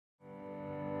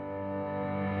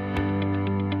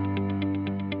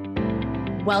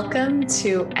Welcome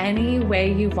to Any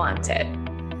Way You Want It.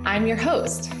 I'm your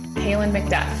host, Kaylin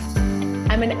McDuff.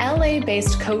 I'm an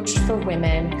LA-based coach for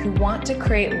women who want to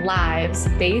create lives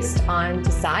based on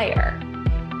desire.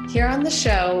 Here on the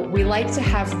show, we like to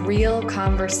have real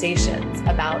conversations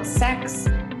about sex,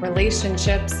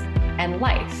 relationships, and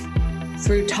life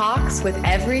through talks with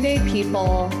everyday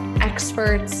people,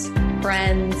 experts,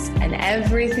 friends, and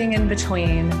everything in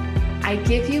between. I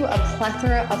give you a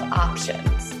plethora of options,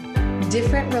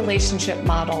 different relationship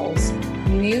models,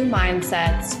 new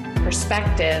mindsets,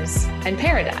 perspectives, and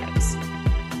paradigms.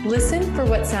 Listen for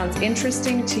what sounds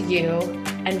interesting to you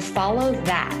and follow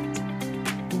that.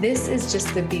 This is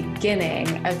just the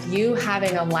beginning of you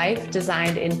having a life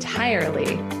designed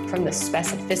entirely from the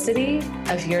specificity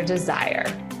of your desire.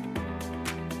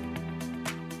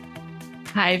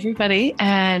 Hi, everybody,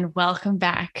 and welcome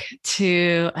back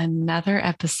to another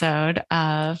episode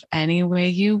of Any Way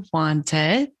You Want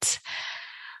It.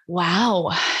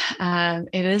 Wow,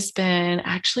 it has been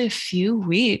actually a few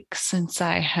weeks since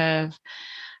I have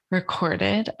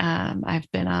recorded.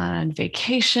 I've been on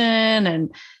vacation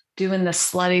and doing the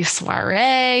slutty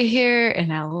soiree here in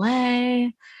LA,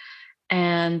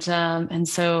 and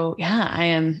so yeah, I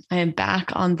am back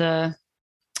on the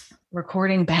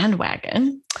recording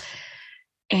bandwagon.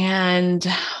 And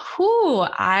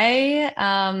I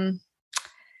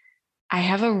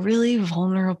have a really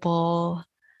vulnerable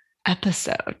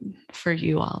episode for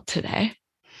you all today.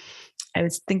 I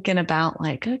was thinking about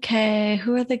okay,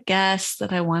 who are the guests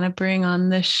that I want to bring on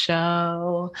the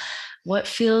show? What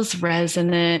feels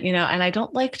resonant, and I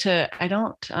don't like to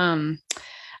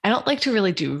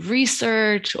really do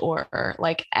research or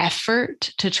effort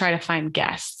to try to find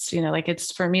guests,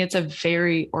 for me, it's a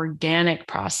very organic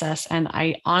process. And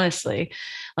I honestly,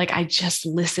 I just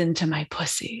listen to my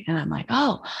pussy and I'm like,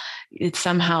 oh, it's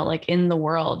somehow in the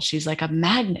world, she's like a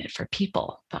magnet for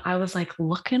people. But I was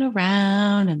looking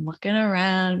around, being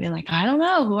like, I don't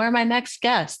know, who are my next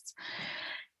guests?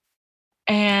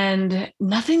 And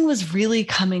nothing was really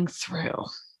coming through.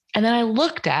 And then I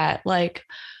looked at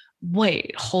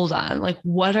wait, hold on.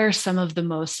 What are some of the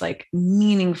most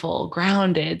meaningful,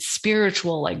 grounded,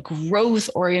 spiritual, growth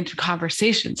oriented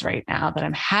conversations right now that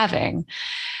I'm having?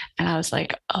 And I was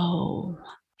like, oh,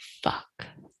 fuck.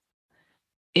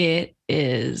 It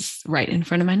is right in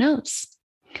front of my nose.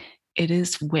 It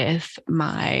is with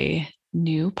my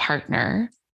new partner,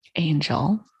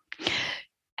 Angel.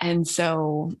 And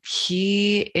so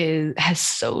he has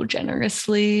so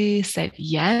generously said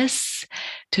yes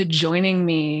to joining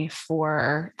me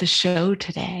for the show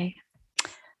today.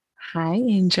 Hi,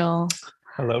 Angel.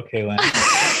 Hello, Kaylin.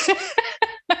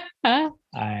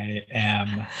 I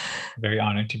am very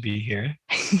honored to be here.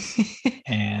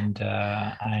 And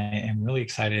I am really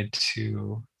excited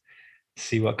to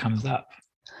see what comes up.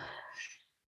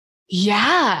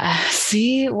 Yeah,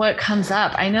 see what comes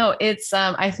up. I know it's,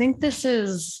 I think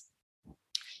it's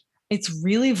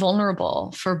really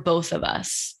vulnerable for both of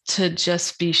us to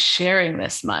just be sharing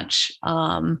this much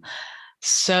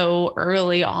so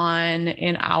early on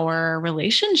in our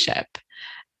relationship.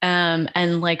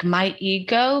 And my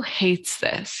ego hates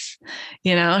this,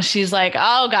 she's like,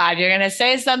 oh God, you're going to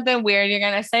say something weird. You're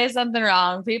going to say something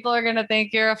wrong. People are going to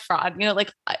think you're a fraud.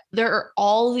 There are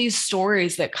all these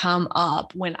stories that come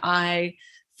up when I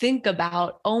think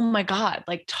about, oh my God,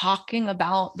 talking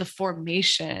about the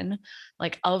formation,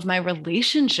 of my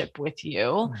relationship with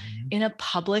you in a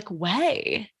public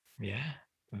way. Yeah.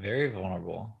 Very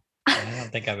vulnerable. I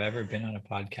don't think I've ever been on a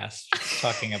podcast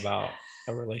talking about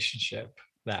a relationship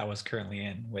that I was currently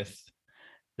in with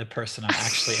the person I'm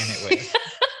actually in it with.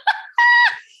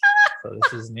 So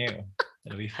this is new.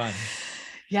 It'll be fun.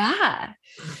 Yeah.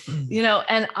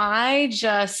 And I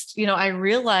just, I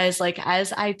realize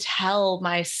as I tell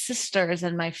my sisters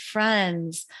and my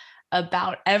friends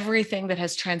about everything that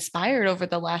has transpired over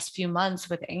the last few months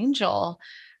with Angel,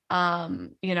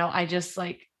 I just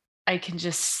I can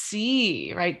just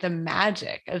see, the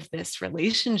magic of this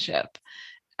relationship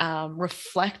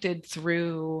reflected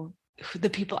through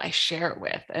the people I share it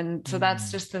with. And so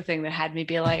that's just the thing that had me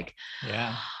be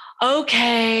yeah,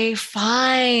 okay,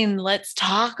 fine. Let's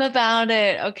talk about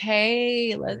it.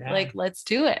 Okay. Let's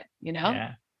do it,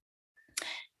 Yeah.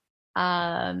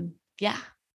 Yeah.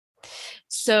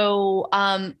 So,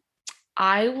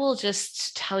 I will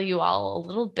just tell you all a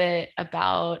little bit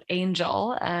about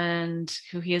Angel and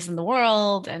who he is in the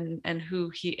world and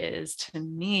who he is to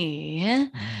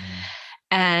me.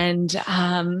 And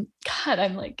God,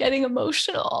 I'm getting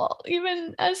emotional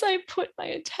even as I put my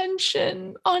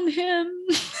attention on him.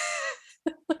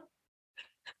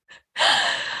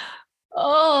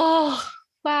 Oh,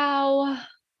 wow.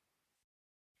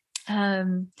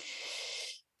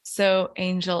 So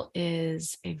Angel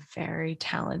is a very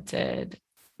talented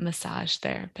massage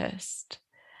therapist.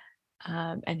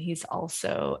 And he's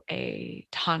also a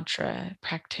Tantra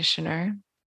practitioner.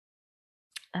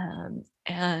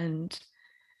 And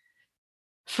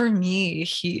for me,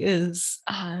 he is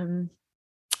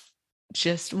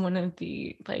just one of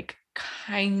the like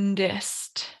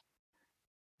kindest,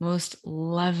 most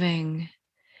loving,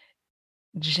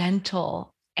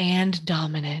 gentle, and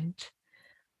dominant,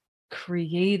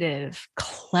 creative,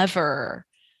 clever,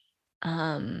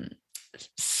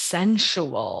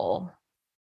 sensual,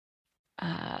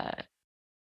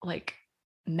 like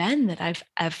men that I've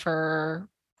ever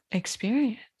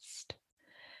experienced.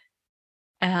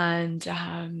 And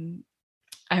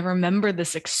I remember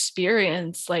this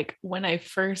experience, like when I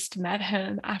first met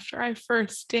him after our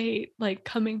first date, like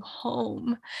coming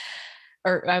home,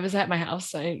 or I was at my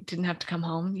house. So I didn't have to come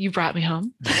home. You brought me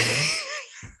home.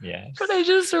 Yes. But I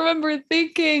just remember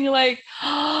thinking like,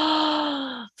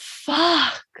 oh,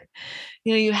 fuck.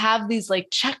 You know, you have these like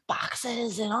check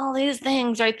boxes and all these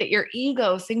things, right? That your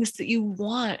ego thinks that you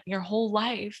want your whole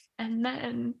life. And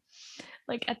then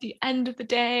like at the end of the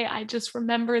day, I just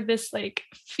remember this like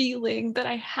feeling that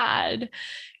I had,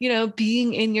 you know,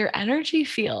 being in your energy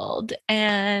field.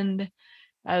 And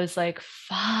I was like,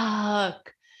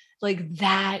 fuck, like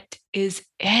that is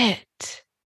it.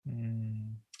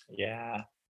 Yeah.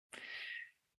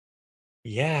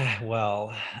 Yeah.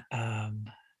 Well,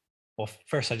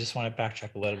 first, I just want to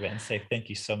backtrack a little bit and say thank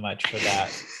you so much for that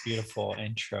beautiful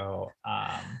intro.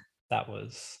 That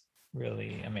was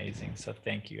really amazing. So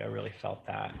thank you. I really felt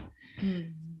that.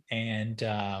 And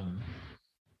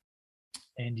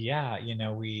yeah, you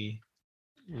know, we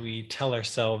tell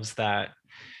ourselves that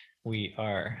we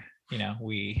are, you know,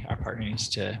 our partner needs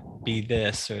to be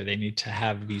this, or they need to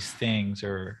have these things,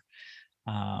 or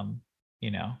you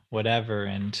know, whatever.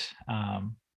 And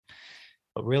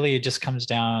but really it just comes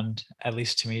down, at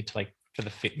least to me, to like for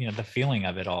the you know, the feeling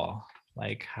of it all.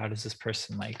 Like, how does this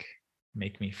person like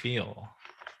make me feel,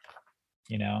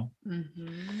 you know?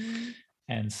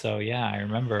 And so yeah, I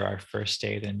remember our first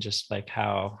date and just like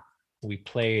how we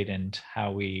played and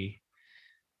how we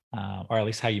or at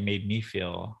least how you made me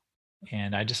feel.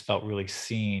 And I just felt really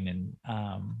seen. And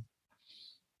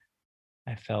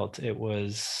I felt it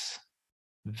was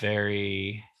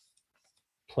very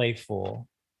playful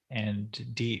and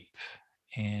deep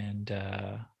and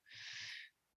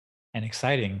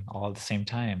exciting all at the same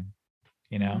time,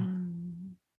 you know.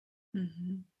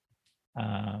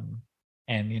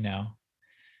 And you know,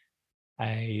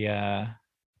 I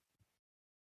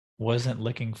wasn't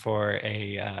looking for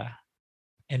a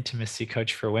intimacy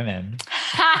coach for women.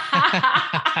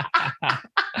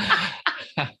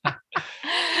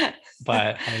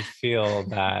 But I feel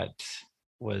that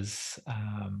was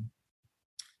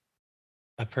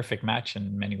a perfect match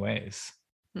in many ways.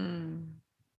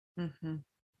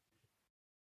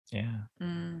 Yeah.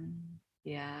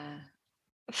 Yeah.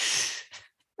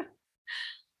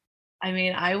 I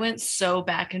mean, I went so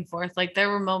back and forth. Like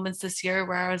there were moments this year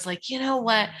where I was like, you know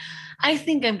what? I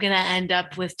think I'm going to end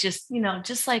up with just, you know,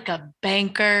 just like a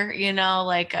banker, you know,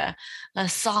 like a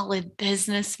solid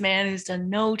businessman who's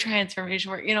done no transformation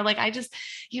work, you know, like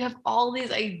you have all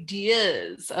these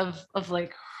ideas of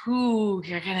like who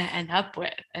you're going to end up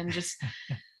with. And just,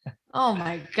 oh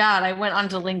my God, I went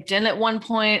onto LinkedIn at one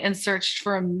point and searched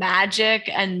for a magic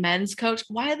and men's coach.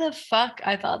 Why the fuck?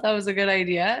 I thought that was a good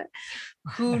idea.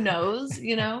 Who knows,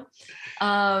 you know?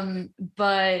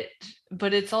 But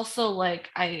it's also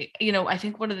like, I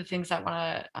think one of the things I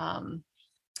want to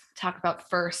talk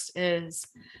about first is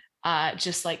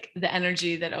just like the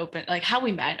energy that opened, like how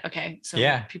we met. Okay. So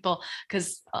yeah, people,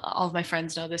 because all of my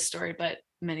friends know this story, but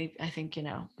many, I think, you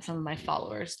know, some of my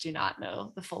followers do not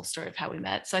know the full story of how we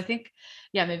met. So I think,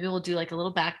 yeah, maybe we'll do like a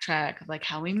little backtrack of like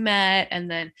how we met. And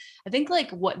then I think like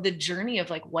what the journey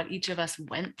of like what each of us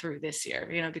went through this year,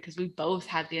 you know, because we both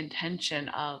had the intention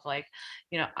of like,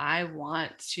 you know, I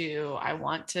want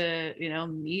to, you know,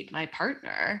 meet my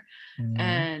partner.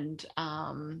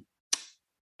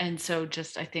 And so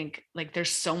just, I think like there's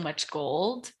so much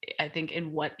gold, I think,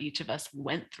 in what each of us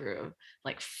went through,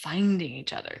 like finding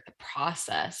each other, the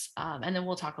process. And then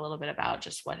we'll talk a little bit about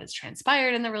just what has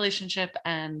transpired in the relationship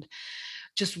and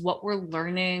just what we're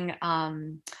learning.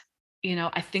 You know,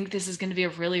 I think this is going to be a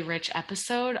really rich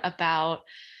episode about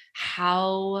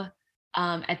how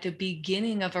at the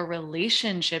beginning of a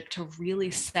relationship to really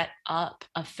set up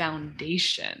a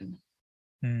foundation,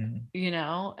 you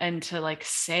know, and to like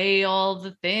say all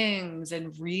the things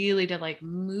and really to like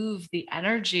move the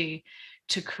energy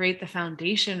to create the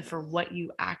foundation for what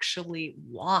you actually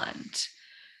want.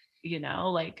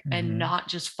 like, and Mhm. not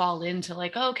just fall into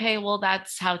like, okay, well,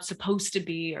 that's how it's supposed to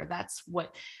be, or that's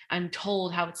what I'm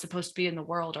told how it's supposed to be in the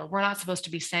world, or we're not supposed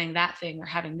to be saying that thing or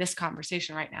having this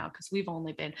conversation right now because we've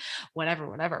only been whatever,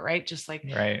 right? Just like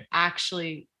Right.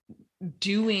 actually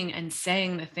doing and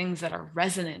saying the things that are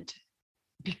resonant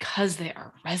because they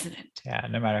are resonant. Yeah,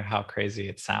 no matter how crazy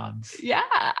it sounds. Yeah.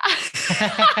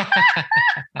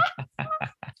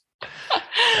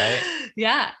 Right?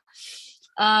 Yeah.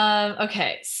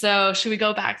 Okay, so should we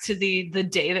go back to the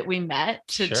day that we met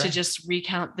to Sure. just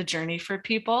recount the journey for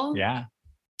people? Yeah.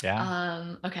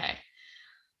 Yeah. Okay,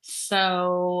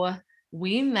 so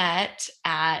we met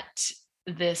at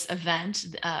this event,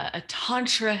 a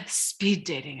tantra speed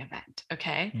dating event.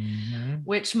 Okay. Mhm.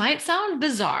 Which might sound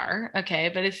bizarre, okay,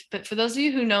 but for those of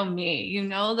you who know me, you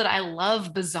know that I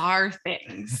love bizarre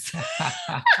things.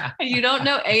 You don't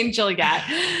know Angel yet,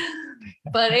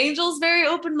 but Angel's very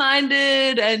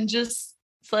open-minded and just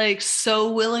like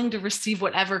so willing to receive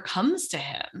whatever comes to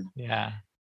him. Yeah.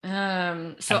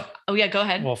 So oh yeah, go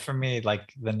ahead. Well, for me,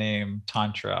 like the name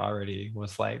Tantra already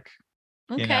was like,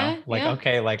 Okay, like, yeah.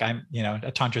 okay, like I'm,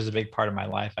 Tantra is a big part of my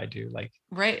life. I do like,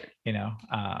 Right.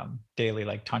 daily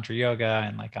like Tantra yoga,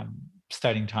 and like I'm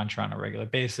studying Tantra on a regular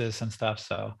basis and stuff.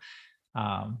 So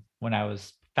when I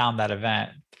found that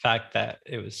event, the fact that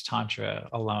it was Tantra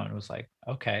alone was like,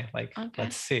 okay, like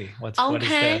let's see what is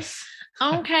this?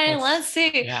 Okay, let's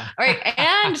see. Yeah. All right.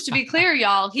 And to be clear,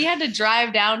 y'all, he had to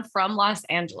drive down from Los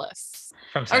Angeles.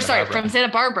 From Santa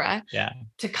Barbara. Yeah.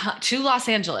 To Los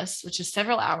Angeles, which is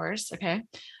several hours, okay,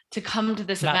 to come to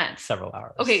this event. Several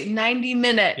hours. Okay, 90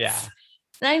 minutes. Yeah.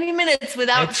 90 minutes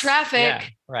without traffic. Yeah,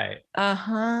 right.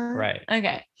 Right.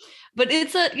 Okay. But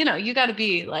it's you got to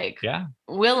be like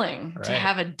willing to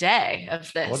have a day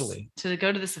of this to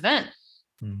go to this event.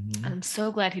 Mm-hmm. I'm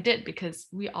so glad he did, because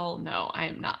we all know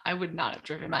I would not have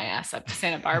driven my ass up to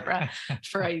Santa Barbara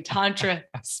for a Tantra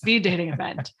speed dating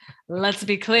event. Let's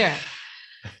be clear.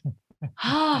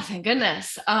 Oh, thank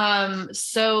goodness.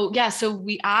 So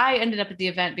I ended up at the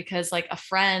event because like a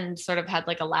friend sort of had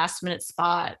like a last minute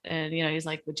spot, and he's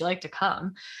like, would you like to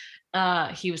come?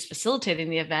 He was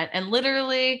facilitating the event, and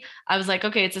literally I was like,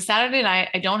 okay, it's a Saturday night.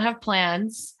 I don't have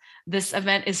plans. This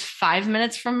event is 5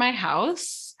 minutes from my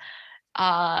house.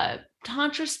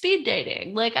 Tantra speed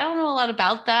dating. Like, I don't know a lot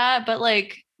about that, but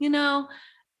like,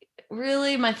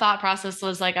 really my thought process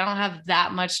was like, I don't have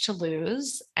that much to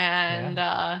lose. And,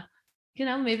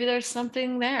 maybe there's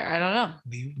something there. I don't know.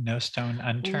 Leave no stone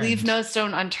unturned. Leave no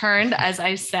stone unturned, as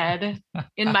I said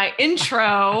in my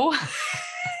intro.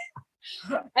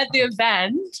 At the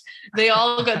event, they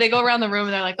go around the room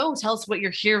and they're like, oh, tell us what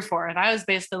you're here for. And I was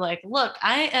basically like, look,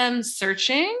 I am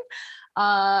searching.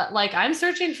 I'm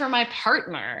searching for my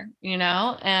partner,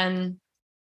 and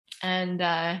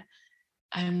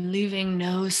I'm leaving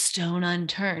no stone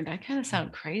unturned. I kind of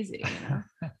sound crazy,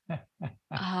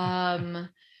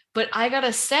 but I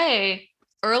gotta say,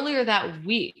 earlier that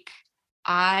week,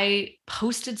 I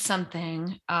posted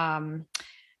something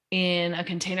in a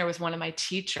container with one of my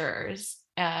teachers,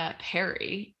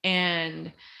 Perry,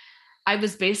 and I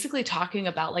was basically talking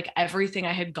about like everything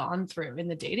I had gone through in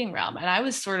the dating realm. And I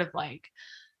was sort of like,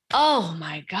 oh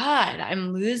my God,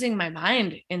 I'm losing my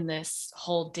mind in this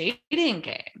whole dating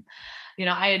game.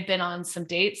 I had been on some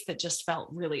dates that just felt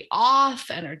really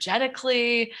off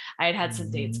energetically. I had had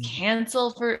some dates cancel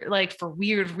for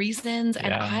weird reasons.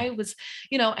 And I was,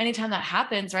 anytime that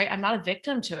happens, right, I'm not a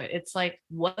victim to it. It's like,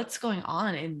 what's going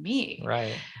on in me?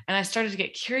 Right. And I started to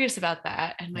get curious about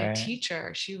that. And my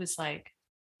teacher, she was like,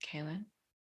 Kaylin,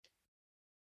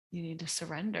 you need to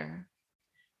surrender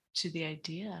to the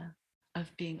idea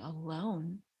of being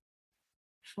alone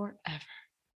forever.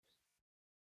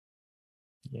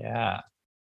 Yeah.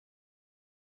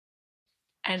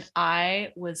 And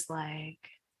I was like,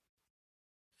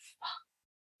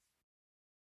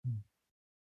 fuck.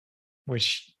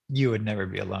 Which you would never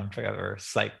be alone forever.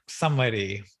 It's like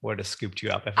somebody would have scooped you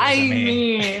up if it wasn't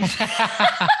me.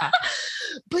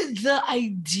 But the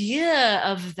idea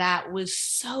of that was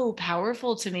so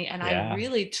powerful to me. And I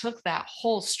really took that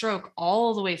whole stroke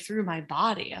all the way through my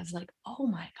body. I was like, oh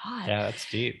my God. Yeah, that's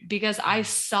deep. Because I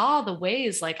saw the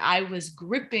ways like I was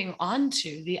gripping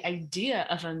onto the idea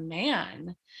of a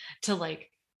man to like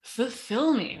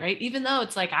fulfill me, right? Even though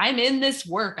it's like, I'm in this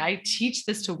work, I teach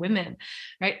this to women,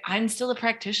 right? I'm still a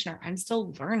practitioner, I'm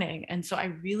still learning. And so I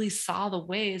really saw the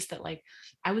ways that like,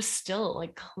 I was still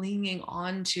like clinging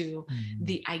on to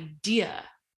the idea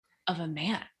of a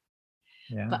man.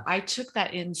 Yeah. But I took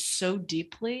that in so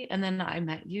deeply. And then I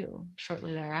met you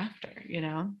shortly thereafter,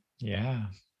 Yeah.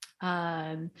 So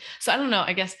I don't know,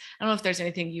 I guess, I don't know if there's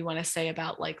anything you want to say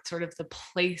about like sort of the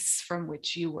place from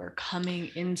which you were coming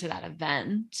into that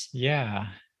event. Yeah.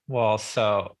 Well,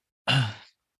 so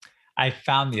I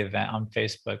found the event on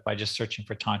Facebook by just searching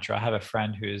for Tantra. I have a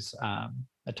friend who's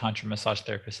a Tantra massage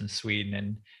therapist in Sweden,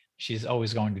 and she's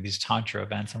always going to these Tantra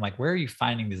events. I'm like, where are you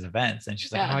finding these events? And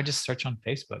she's like, oh, I just search on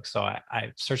Facebook. So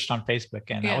I searched on Facebook,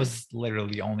 and I was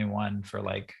literally the only one for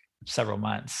like several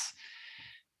months.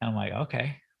 And I'm like,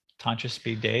 okay, Tantra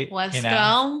speed date. Let's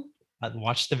go. I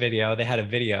watched the video. They had a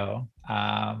video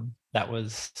that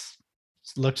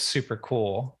looked super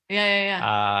cool.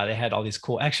 Yeah. They had all these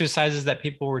cool exercises that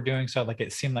people were doing. So like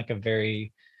it seemed like a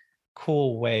very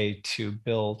cool way to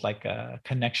build like a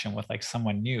connection with like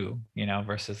someone new,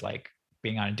 versus like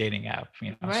being on a dating app,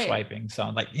 swiping. So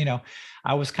like,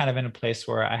 I was kind of in a place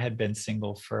where I had been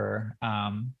single for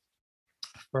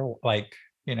like,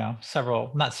 not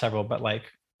several, but like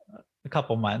a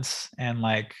couple months. And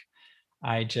like,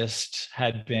 I just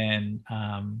had been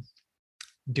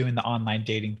doing the online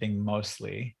dating thing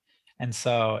mostly. And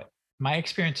so my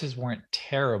experiences weren't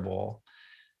terrible.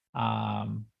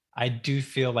 I do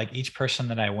feel like each person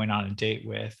that I went on a date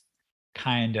with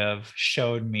kind of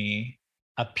showed me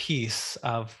a piece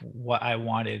of what I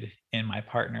wanted in my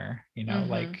partner,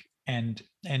 like, and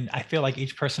I feel like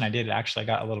each person I did actually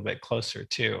got a little bit closer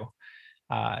to,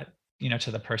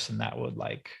 to the person that would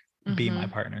like be my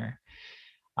partner.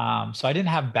 So I didn't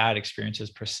have bad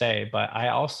experiences per se, but I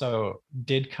also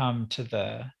did come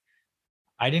to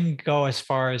I didn't go as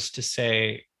far as to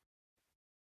say,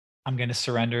 I'm going to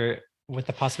surrender with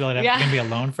the possibility that I'm going to be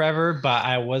alone forever. But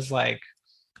I was like,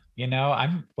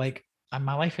 I'm like,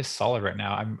 my life is solid right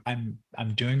now.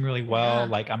 I'm doing really well.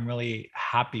 Like, I'm really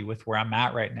happy with where I'm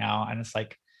at right now. And it's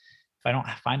like, if I don't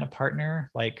find a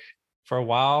partner, like for a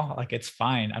while, like it's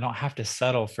fine. I don't have to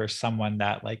settle for someone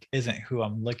that like isn't who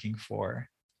I'm looking for.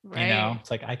 Right.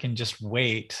 It's like I can just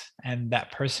wait and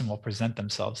that person will present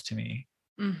themselves to me.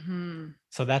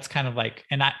 So that's kind of like,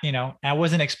 and I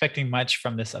wasn't expecting much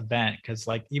from this event, because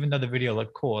like, even though the video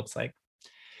looked cool, it's like,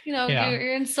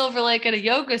 you're in Silver Lake at a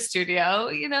yoga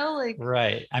studio, like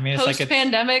right. I mean, post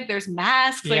pandemic, there's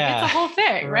masks, like it's a whole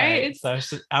thing, right? So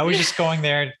I was just going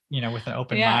there, with an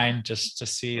open mind, just to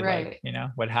see like,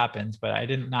 what happens. But I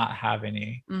did not have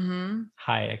any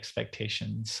high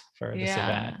expectations for this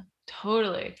event.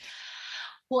 Totally.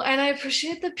 Well, and I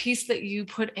appreciate the piece that you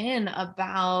put in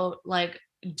about like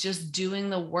just doing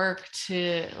the work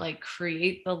to like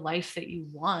create the life that you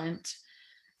want.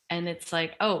 And it's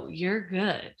like, oh, you're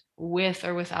good with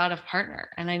or without a partner.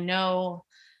 And I don't know,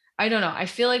 I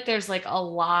feel like there's like a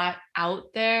lot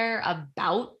out there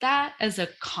about that as a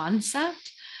concept,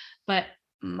 but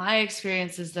my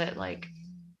experience is that like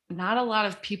not a lot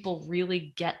of people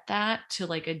really get that to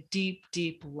like a deep,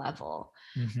 deep level.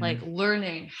 Like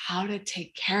learning how to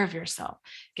take care of yourself,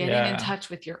 getting in touch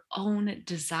with your own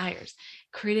desires,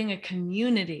 creating a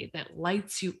community that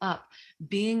lights you up,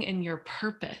 being in your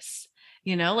purpose.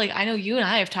 Like I know you and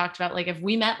I have talked about like if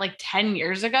we met like 10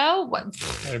 years ago, what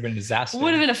would have been a disaster.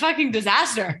 Would have been a fucking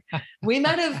disaster. We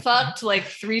might have fucked like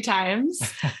 3 times.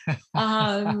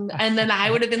 And then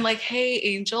I would have been like, hey,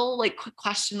 Angel, like quick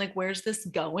question, like where's this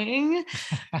going?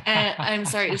 And I'm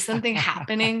sorry, is something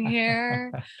happening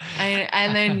here?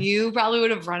 And then you probably would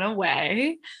have run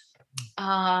away.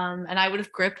 And I would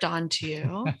have gripped onto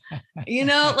you.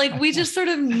 Like we just sort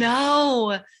of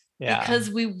know. Because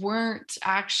we weren't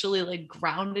actually like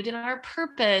grounded in our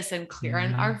purpose and clear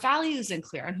on our values and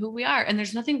clear on who we are. And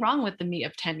there's nothing wrong with the me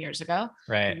of 10 years ago.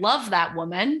 Right. Love that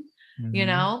woman,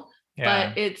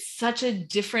 but it's such a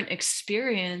different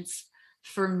experience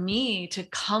for me to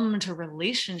come to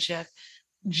relationship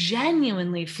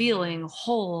genuinely feeling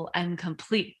whole and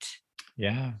complete.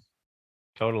 Yeah,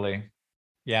 totally.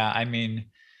 Yeah. I mean,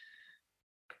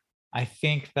 I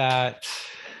think that,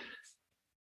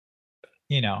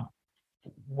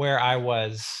 where I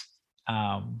was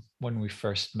when we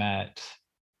first met,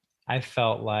 I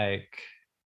felt like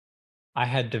I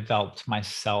had developed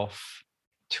myself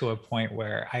to a point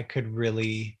where I could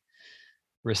really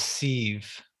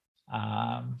receive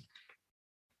like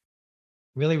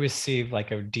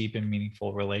a deep and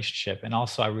meaningful relationship. And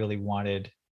also I really wanted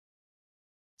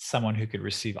someone who could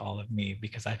receive all of me,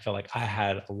 because I felt like I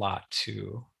had a lot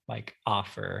to like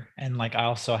offer. And like I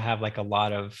also have like a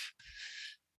lot of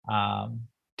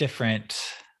different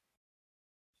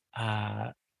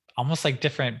almost like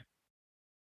different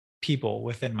people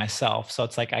within myself. So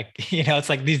it's like it's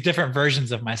like these different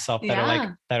versions of myself that are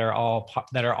like that are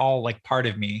all like part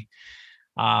of me,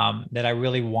 that I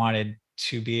really wanted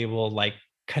to be able to like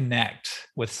connect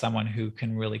with someone who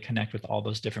can really connect with all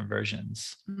those different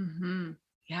versions.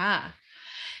 Yeah.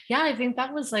 Yeah. I think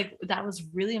that was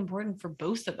really important for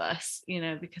both of us,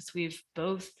 because we've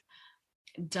both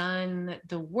done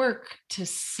the work to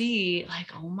see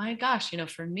like, oh my gosh,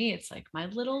 for me, it's like my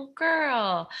little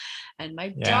girl and my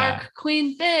dark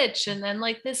queen bitch. And then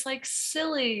like this like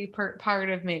silly part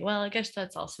of me. Well, I guess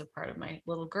that's also part of my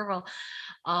little girl.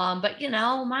 But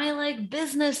my like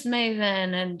business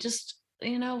maven and just,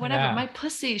 whatever, my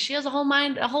pussy, she has a whole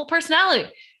mind, a whole personality,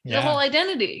 a whole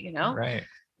identity, Right.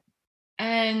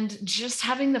 And just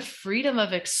having the freedom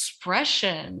of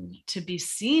expression to be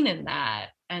seen in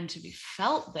that and to be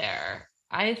felt there,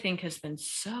 I think has been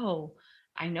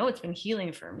I know it's been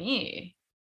healing for me,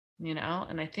 and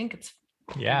I think it's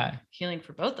healing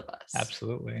for both of us.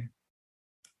 Absolutely.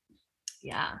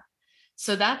 Yeah.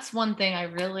 So that's one thing I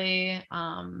really,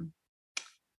 I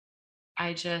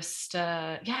just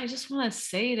want to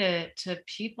say to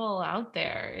people out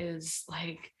there is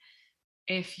like,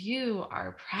 if you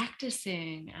are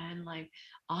practicing and like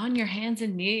on your hands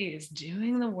and knees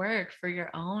doing the work for your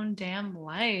own damn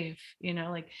life,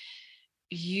 like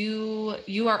you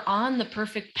are on the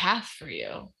perfect path for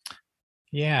you.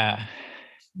 Yeah.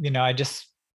 I just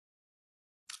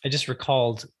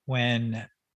recalled when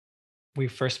we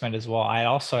first met as well, I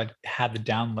also had the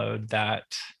download that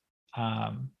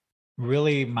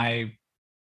really my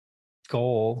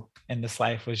goal in this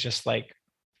life was just like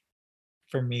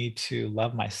for me to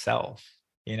love myself,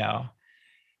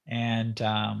 and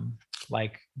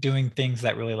like doing things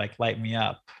that really like light me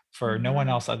up for no one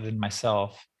else other than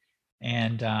myself.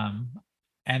 And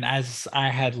as I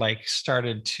had like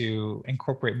started to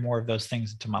incorporate more of those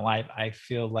things into my life, I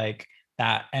feel like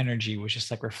that energy was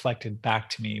just like reflected back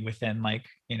to me within like,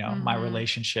 my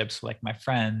relationships, like my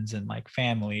friends and like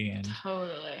family and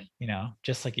totally,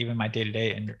 just like even my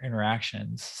day-to-day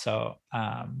interactions. So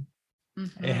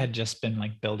it had just been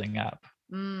like building up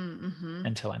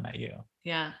until I met you.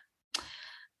 Yeah.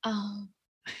 Oh,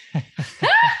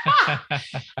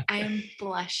 I'm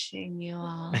blushing, you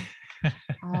all.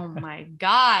 Oh my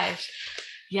gosh.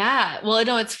 Yeah. Well,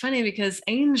 no, it's funny because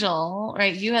Angel,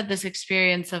 right? You had this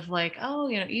experience of like, oh,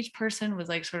 each person was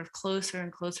like sort of closer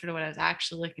and closer to what I was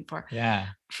actually looking for. Yeah.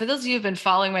 For those of you who've been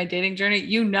following my dating journey,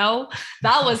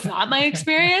 that was not my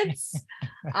experience.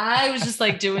 I was just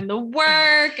like doing the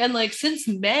work. And like since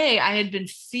May, I had been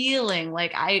feeling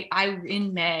like I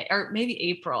in May or maybe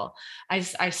April, I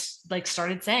like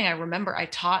started saying, I remember I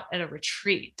taught at a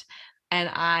retreat. And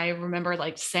I remember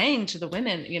like saying to the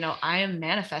women, I am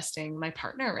manifesting my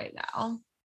partner right now.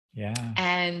 Yeah.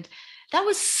 And that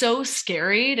was so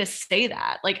scary to say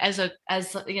that, like as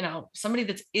somebody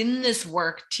that's in this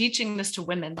work, teaching this to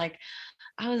women, like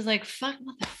I was like, fuck,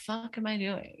 what the fuck am I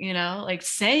doing? Like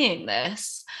saying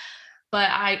this, but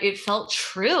it felt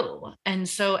true. And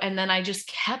then I just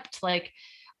kept like,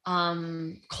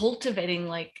 cultivating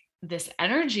like this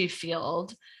energy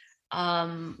field,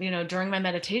 during my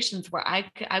meditations where I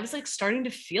was like starting to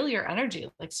feel your energy,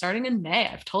 like starting in May.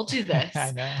 I've told you this.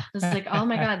 I know. I was like, oh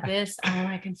my God,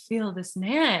 I can feel this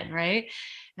man, right?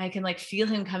 And I can like feel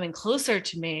him coming closer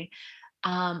to me.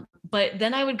 But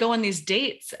then I would go on these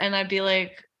dates and I'd be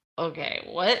like, okay,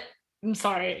 what? I'm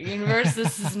sorry, universe,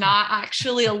 this is not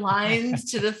actually aligned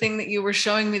to the thing that you were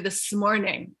showing me this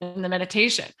morning in the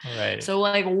meditation. Right. So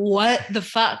like, what the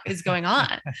fuck is going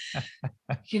on?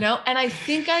 And I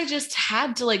think I just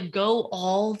had to like go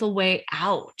all the way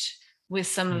out with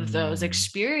some of those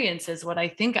experiences. What I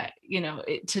think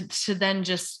to then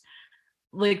just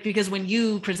like, because when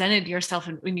you presented yourself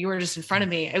and when you were just in front of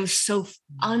me, it was so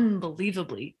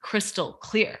unbelievably crystal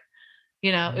clear.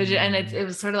 And it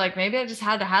was sort of like, maybe I just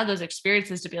had to have those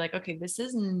experiences to be like, okay, this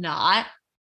is not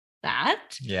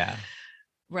that. Yeah.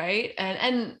 Right.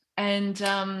 And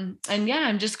yeah,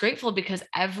 I'm just grateful because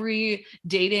every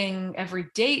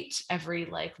date, every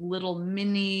like little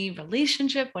mini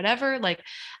relationship, whatever, like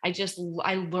I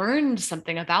learned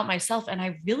something about myself and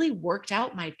I really worked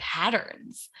out my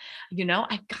patterns.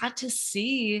 I got to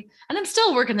see, and I'm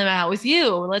still working them out with you,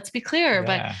 let's be clear,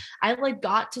 but I like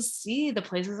got to see the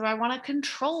places where I want to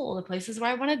control, the places where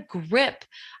I want to grip.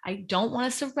 I don't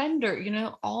want to surrender,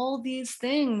 all these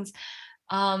things.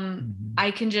 I'm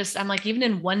like, even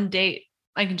in one date,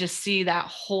 I can just see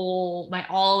that all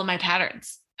of my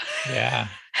patterns. Yeah.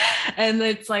 And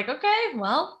it's like, okay,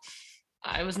 well,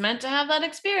 I was meant to have that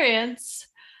experience.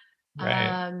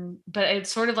 Right. But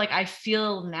it's sort of like, I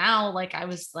feel now like I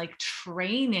was like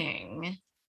training,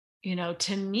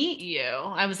 to meet you.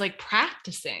 I was like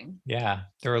practicing. Yeah.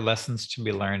 There were lessons to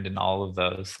be learned in all of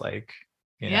those, like,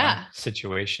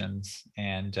 situations.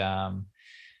 And,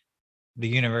 the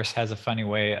universe has a funny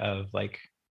way of like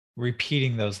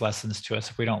repeating those lessons to us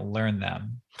if we don't learn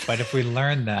them. But if we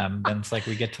learn them, then it's like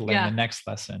we get to learn the next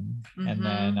lesson. And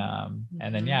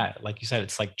then yeah, like you said,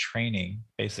 it's like training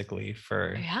basically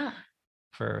for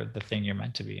the thing you're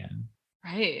meant to be in.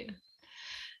 Right.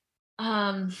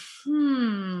 I'm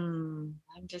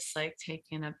just like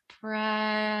taking a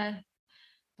breath.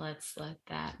 Let's let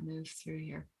that move through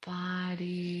your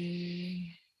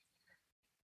body.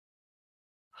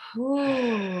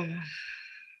 Ooh.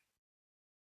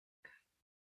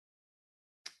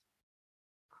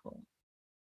 Cool.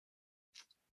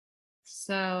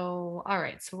 So, all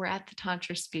right. So we're at the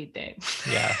Tantra speed date.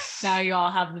 Yes. Now you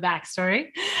all have the backstory.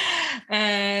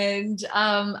 And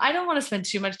I don't want to spend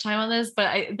too much time on this,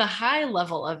 but the high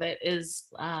level of it is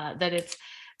that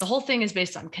the whole thing is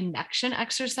based on connection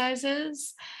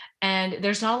exercises. And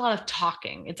there's not a lot of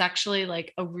talking. It's actually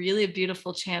like a really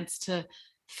beautiful chance to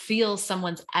feel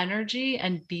someone's energy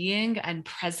and being and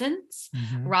presence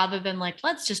rather than like,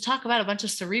 let's just talk about a bunch of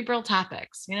cerebral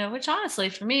topics, which honestly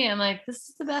for me, I'm like, this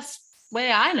is the best way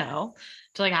I know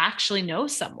to like actually know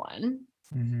someone.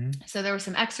 So there were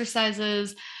some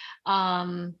exercises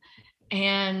and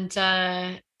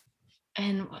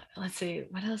let's see,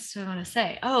 what else do I want to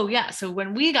say? Oh yeah. So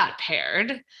when we got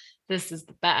paired, this is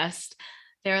the best.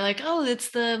 They're like, oh, it's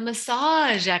the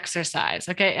massage exercise.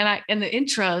 Okay. And in the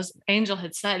intros, Angel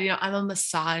had said, I'm a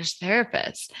massage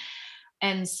therapist.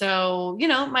 And so,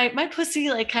 my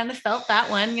pussy like kind of felt that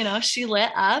one, she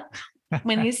lit up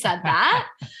when he said that.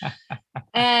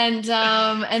 And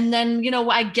then,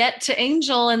 I get to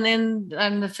Angel and then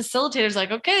the facilitator's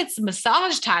like, okay, it's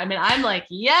massage time. And I'm like,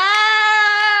 yes.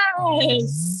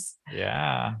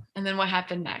 Yeah. And then what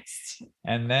happened next?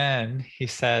 And then he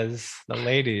says the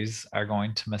ladies are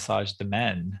going to massage the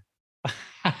men.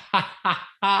 And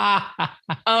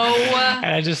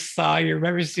I just saw you.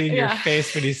 Remember seeing your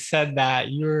face when he said that?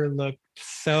 You looked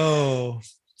so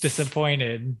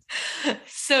disappointed.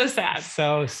 So sad.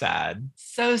 So sad.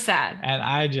 So sad. And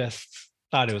I just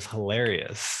thought it was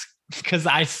hilarious because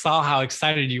I saw how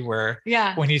excited you were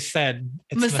when he said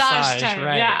it's massage time.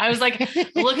 Right? Yeah, I was like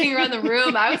looking around the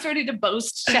room. I was ready to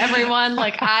boast to everyone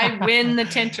like I win the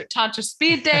Tantra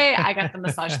speed day. I got the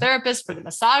massage therapist for the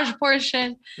massage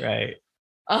portion. Right.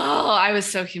 Oh, I was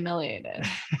so humiliated.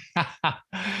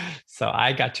 So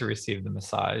I got to receive the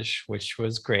massage, which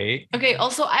was great. Okay.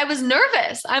 Also, I was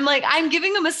nervous. I'm like, I'm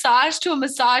giving a massage to a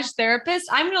massage therapist.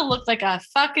 I'm going to look like a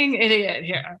fucking idiot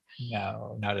here.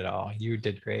 No, not at all. You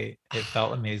did great. It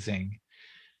felt amazing.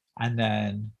 And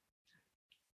then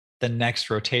the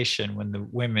next rotation, when the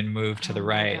women moved to the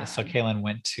right, so Kaylin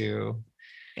went to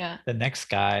the next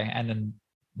guy, and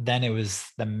then it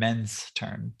was the men's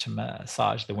turn to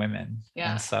massage the women.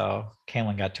 Yeah. And so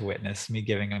Kaylin got to witness me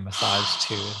giving a massage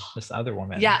to this other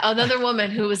woman. Yeah, another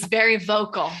woman who was very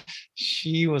vocal.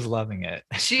 She was loving it.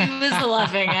 She was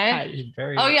loving it.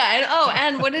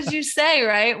 And what did you say,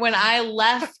 right? When I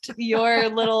left your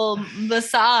little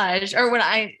massage, or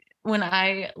when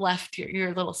I left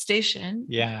your little station.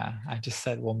 Yeah. I just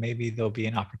said, well, maybe there'll be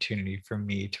an opportunity for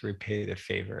me to repay the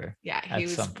favor. Yeah. He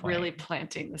was really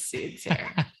planting the seeds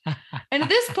here. And at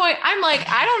this point, I'm like,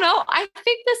 I don't know. I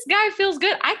think this guy feels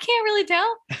good. I can't really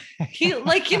tell. He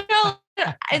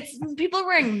it's people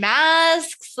wearing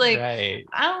masks. Like, I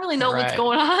don't really know what's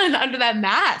going on under that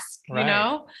mask,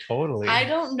 Totally. I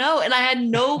don't know. And I had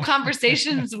no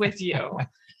conversations with you.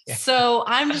 Yeah. So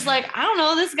I'm just like, I don't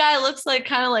know. This guy looks like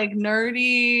kind of like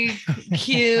nerdy,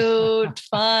 cute,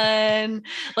 fun.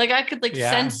 Like I could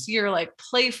sense you're like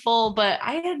playful, but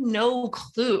I had no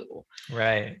clue.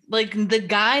 Right. Like the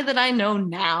guy that I know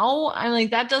now, I'm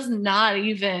like, that does not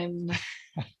even,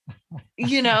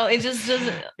 it just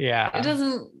doesn't. Yeah. It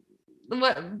doesn't.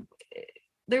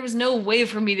 There was no way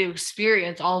for me to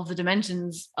experience all of the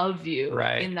dimensions of you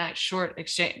in that short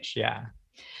exchange. Yeah.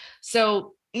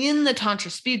 So in the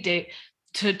Tantra speed date,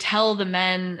 to tell the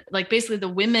men, like basically the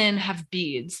women have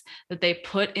beads that they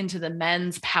put into the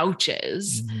men's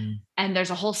pouches, and there's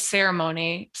a whole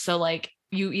ceremony. So like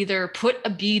you either put a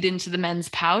bead into the men's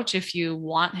pouch if you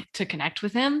want to connect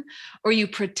with him, or you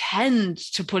pretend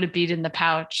to put a bead in the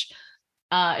pouch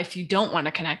if you don't want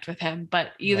to connect with him. But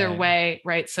either way,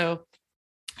 right? So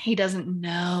he doesn't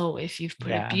know if you've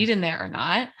put a bead in there or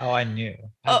not. Oh, I knew.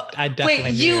 I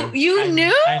definitely knew. You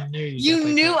knew? I knew. You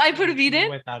knew I put a bead in?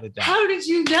 Without a doubt. How did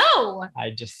you know?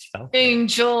 I just felt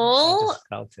Angel. I just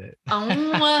felt it.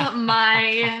 Oh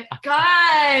my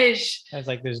gosh. I was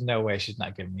like, there's no way she's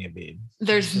not giving me a bead.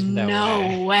 There's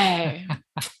no way.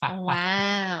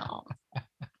 Wow.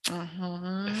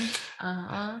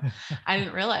 I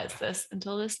didn't realize this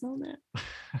until this moment.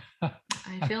 I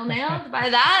feel nailed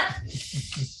by that.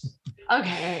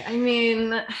 Okay. I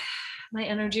mean, my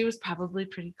energy was probably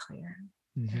pretty clear.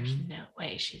 There's no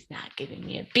way she's not giving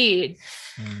me a bead.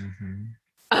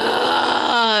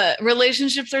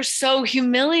 Relationships are so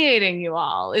humiliating, you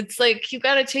all. It's like you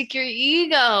got to take your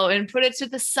ego and put it to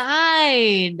the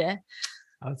side.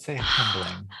 I would say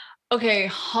humbling. Okay,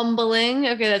 humbling.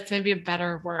 Okay, that's maybe a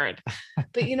better word.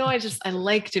 But I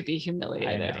like to be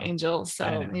humiliated, Angel.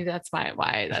 So maybe that's my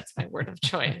word of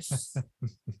choice.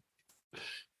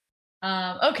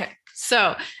 Okay.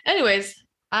 So, anyways,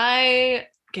 I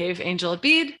gave Angel a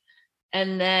bead,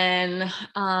 and then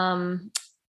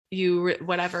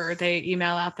they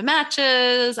email out the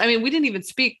matches. I mean, we didn't even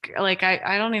speak. Like,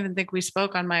 I don't even think we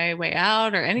spoke on my way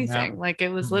out or anything. No. Like, it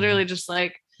was literally just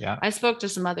like, I spoke to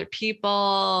some other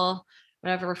people,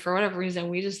 for whatever reason,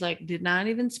 we just like did not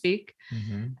even speak.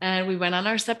 And we went on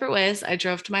our separate ways. I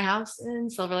drove to my house in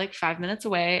Silver Lake, 5 minutes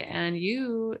away, and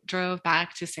you drove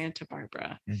back to Santa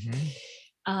Barbara.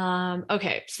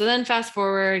 Okay. So then fast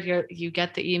forward, you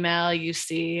get the email, you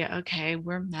see, okay,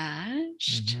 we're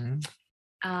matched.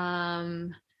 Okay.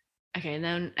 And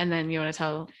then you want to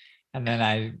tell. And then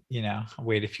I,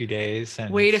 wait a few days.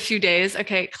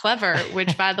 Okay. Clever.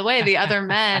 Which, by the way, the other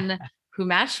men who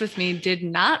matched with me did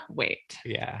not wait.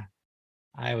 Yeah.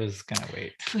 I was going to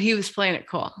wait. He was playing it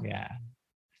cool. Yeah.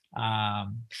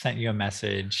 Sent you a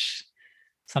message,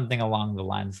 something along the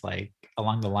lines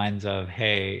of,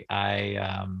 hey,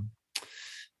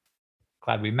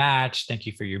 glad we matched. Thank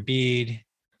you for your bead.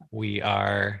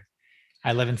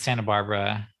 I live in Santa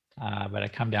Barbara, but I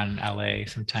come down in LA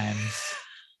sometimes,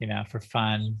 for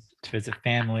fun, to visit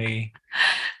family.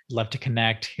 Love to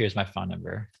connect. Here's my phone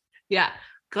number. Yeah.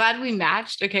 Glad we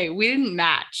matched. Okay. We didn't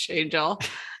match, Angel.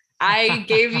 I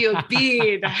gave you a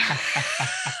bead.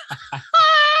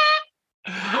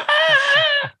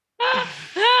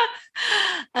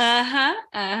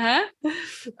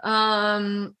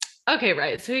 Okay,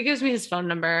 right. So he gives me his phone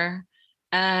number,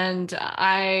 and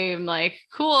I'm like,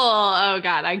 cool. Oh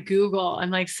God, I Google. I'm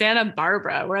like, Santa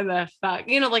Barbara, where the fuck?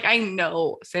 Like, I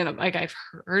know Santa, like I've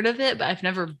heard of it, but I've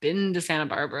never been to Santa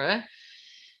Barbara.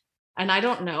 And I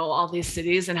don't know all these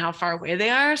cities and how far away they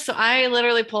are. So I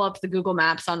literally pull up the Google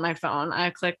Maps on my phone.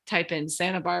 I type in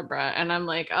Santa Barbara, and I'm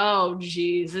like, oh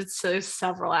geez, it's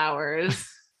several hours.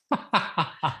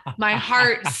 My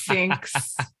heart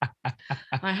sinks. And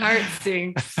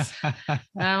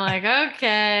I'm like,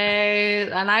 okay.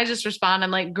 And I just respond.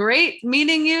 I'm like, great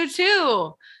meeting you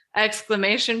too! !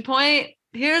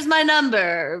 Here's my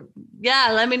number.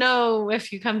 Yeah, let me know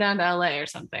if you come down to LA or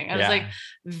something. I was like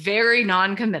very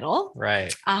non-committal.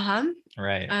 Right.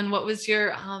 Right. And what was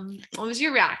your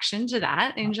reaction to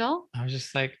that, Angel? I was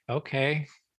just like, okay.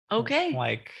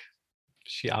 Like,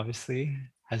 she obviously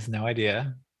has no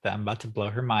idea that I'm about to blow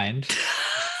her mind.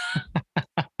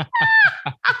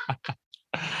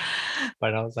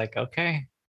 But I was like, okay,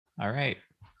 all right.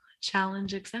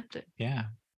 Challenge accepted. Yeah.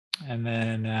 And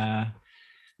then I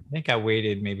think I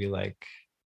waited maybe like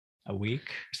a week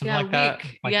or something like that.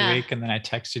 A week. And then I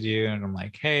texted you and I'm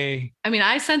like, hey. I mean,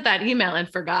 I sent that email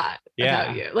and forgot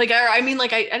about you. Like, I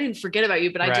didn't forget about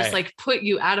you, but I just like put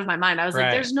you out of my mind. I was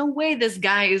like, there's no way this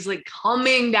guy is like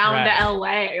coming down to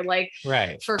LA, like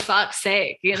for fuck's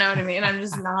sake. You know what I mean? I'm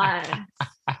just not.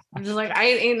 I'm just like,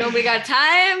 ain't nobody got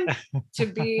time to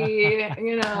be,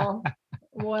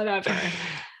 whatever.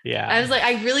 Yeah. I was like,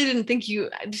 I really didn't think you,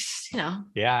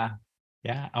 Yeah.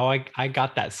 Yeah. Oh, I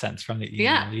got that sense from the email.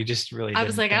 Yeah. You just really. I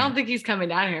was like, I don't think he's coming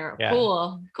down here. Yeah.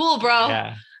 Cool, bro.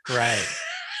 Yeah. Right.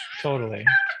 Totally.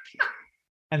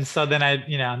 And so then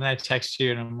I text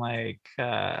you and I'm like,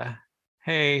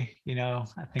 hey, I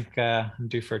think I'm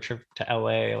due for a trip to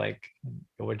LA. Like,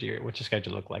 what's your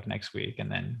schedule look like next week?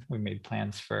 And then we made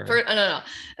plans for no. And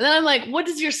then I'm like, what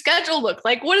does your schedule look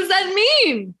like? What does that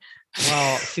mean?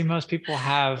 Well, see, most people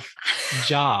have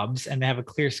jobs and they have a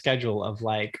clear schedule of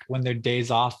like when their days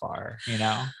off are,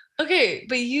 Okay,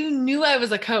 but you knew I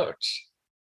was a coach.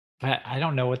 But I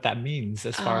don't know what that means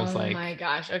as far as like. Oh my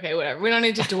gosh. Okay, whatever. We don't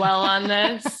need to dwell on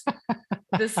this.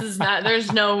 This is not,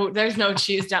 there's no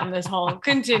cheese down this hole.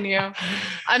 Continue.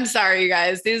 I'm sorry, you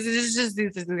guys. These are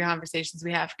the conversations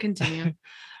we have. Continue.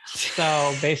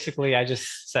 So basically I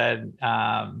just said,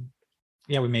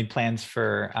 we made plans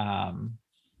for,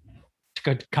 for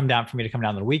me to come down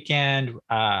on the weekend.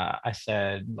 I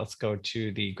said, let's go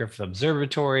to the Griffith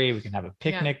Observatory. We can have a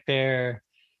picnic there.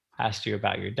 Asked you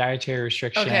about your dietary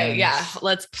restrictions. Okay, yeah.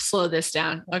 Let's slow this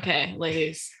down. Okay,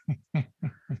 ladies.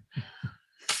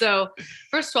 So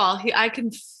first of all, I can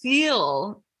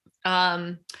feel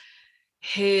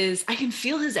his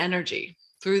energy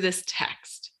through this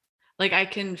text. Like, I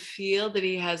can feel that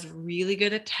he has really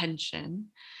good attention.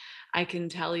 I can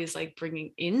tell he's like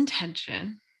bringing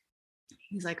intention.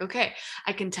 He's like, okay,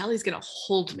 I can tell he's going to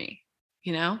hold me,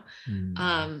 you know?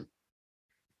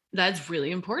 That's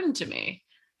really important to me.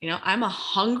 You know, I'm a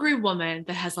hungry woman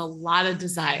that has a lot of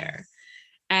desire.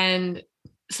 And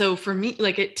so for me,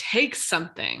 like it takes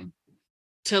something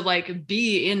to like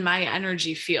be in my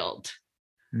energy field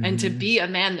and to be a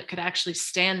man that could actually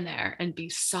stand there and be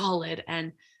solid,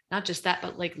 and not just that,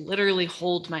 but like literally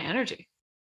hold my energy.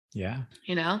 Yeah.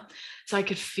 You know, so I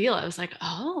could feel it. I was like,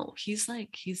 oh, he's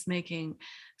making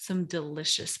some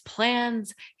delicious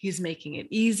plans. He's making it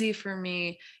easy for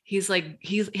me.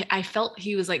 I felt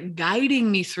he was like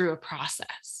guiding me through a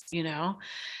process, you know?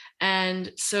 And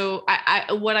so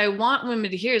what I want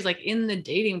women to hear is like in the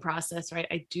dating process, right?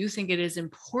 I do think it is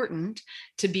important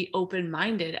to be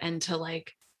open-minded and to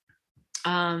like,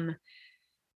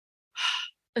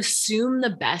 assume the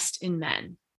best in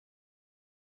men.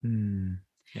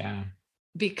 Yeah.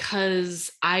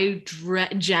 Because I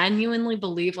genuinely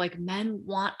believe like men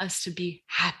want us to be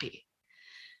happy,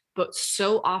 but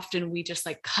so often we just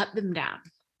like cut them down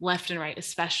left and right,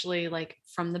 especially like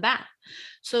from the bat.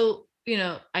 So, you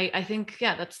know, I think,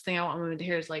 yeah, that's the thing I want women to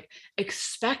hear is like,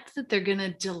 expect that they're going to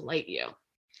delight you.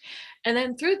 And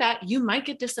then through that, you might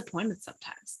get disappointed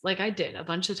sometimes, like I did a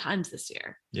bunch of times this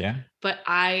year. Yeah. But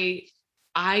I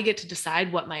get to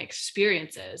decide what my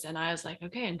experience is. And I was like,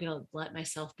 okay, I'm going to let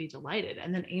myself be delighted.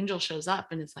 And then Angel shows up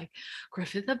and it's like,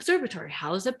 Griffith Observatory,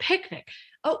 how's a picnic?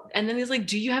 Oh, and then he's like,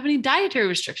 do you have any dietary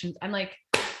restrictions? I'm like,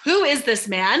 who is this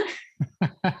man?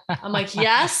 I'm like,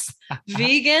 yes,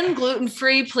 vegan,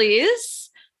 gluten-free, please.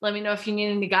 Let me know if you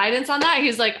need any guidance on that.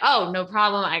 He's like, oh, no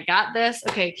problem. I got this.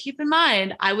 Okay. Keep in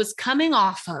mind, I was coming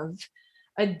off of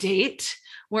a date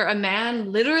where a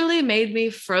man literally made me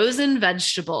frozen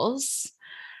vegetables,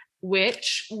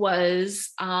 which was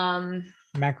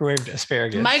microwaved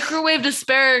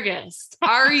asparagus.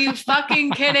 Are you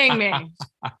fucking kidding me?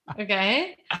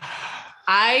 Okay.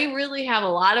 I really have a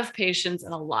lot of patience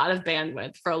and a lot of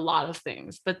bandwidth for a lot of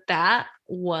things, but that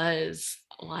was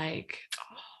like,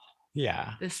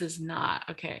 yeah, this is not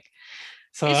okay.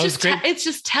 So it's just great. It's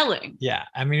just telling. Yeah.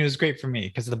 I mean, it was great for me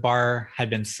because the bar had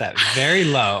been set very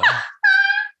low.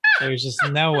 There was just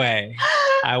no way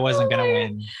I wasn't going to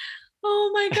win.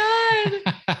 Oh my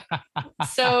God.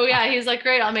 So yeah, he's like,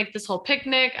 great, I'll make this whole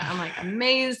picnic. I'm like,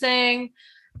 amazing.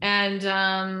 And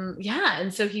yeah,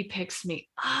 and so he picks me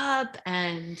up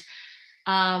and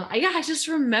I just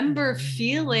remember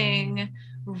feeling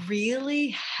really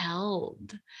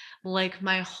held, like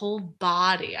my whole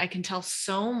body. I can tell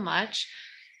so much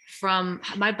from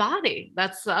my body.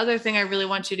 That's the other thing I really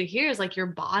want you to hear is like your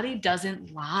body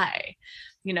doesn't lie.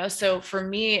 You know, so for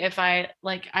me, if I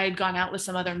had gone out with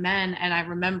some other men and I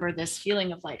remember this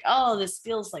feeling of like, oh, this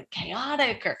feels like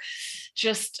chaotic or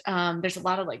just there's a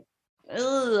lot of like, I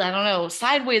don't know,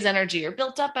 sideways energy or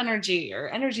built up energy or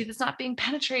energy that's not being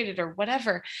penetrated or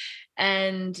whatever.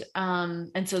 And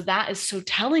so that is so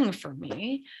telling for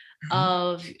me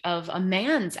of a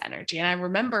man's energy. And I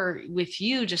remember with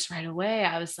you just right away,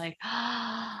 I was like,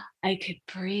 I could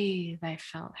breathe. I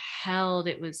felt held.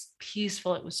 It was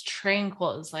peaceful. It was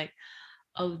tranquil. It was like,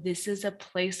 oh, this is a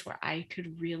place where I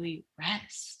could really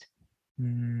rest.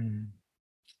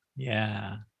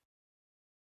 Yeah.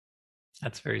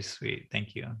 That's very sweet.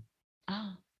 Thank you.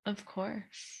 Oh, of course.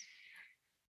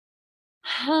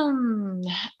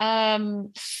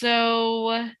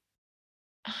 So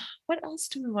what else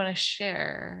do we want to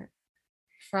share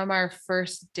from our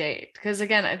first date? Because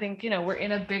again, I think, we're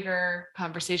in a bigger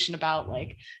conversation about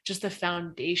like just the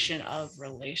foundation of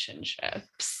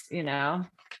relationships, Yeah.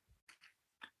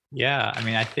 I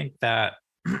mean, I think that,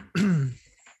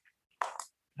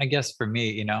 I guess for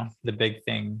me, the big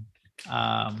thing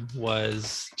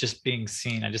was just being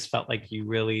seen. I just felt like you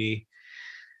really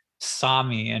saw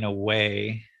me in a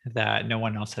way that no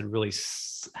one else had really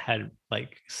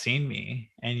seen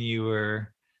me, and you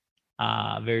were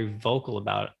very vocal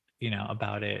about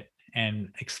it and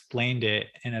explained it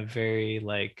in a very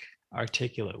like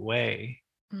articulate way.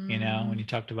 When you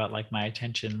talked about like my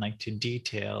attention like to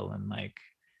detail and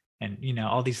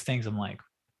all these things, I'm like,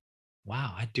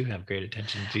 wow, I do have great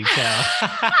attention to detail.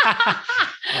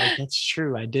 Like, that's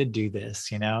true, I did do this,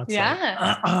 it's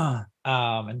yeah.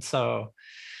 And so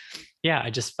I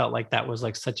just felt like that was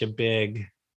like such a big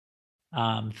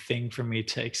thing for me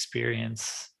to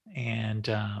experience. And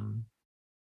don't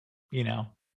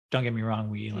get me wrong,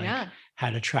 we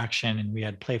had attraction and we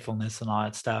had playfulness and all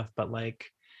that stuff, but like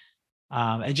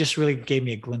it just really gave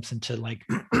me a glimpse into like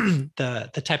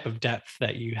the type of depth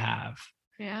that you have.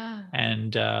 Yeah.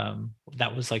 And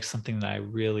that was like something that I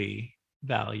really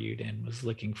valued and was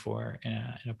looking for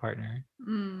in a partner.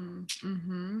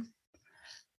 Mm-hmm.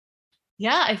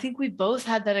 Yeah, I think we both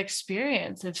had that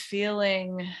experience of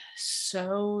feeling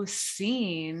so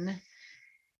seen.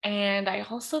 And I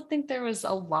also think there was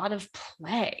a lot of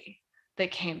play that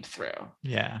came through.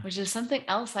 Yeah. Which is something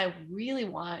else I really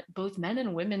want both men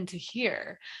and women to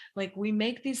hear. Like, we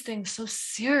make these things so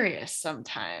serious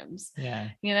sometimes. Yeah.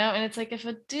 And it's like, if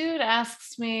a dude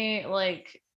asks me,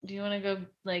 like, do you want to go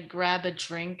like grab a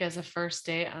drink as a first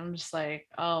date? I'm just like,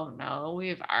 oh no,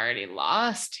 we've already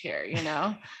lost here,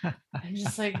 I'm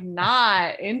just like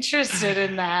not interested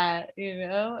in that,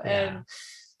 Yeah. And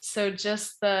so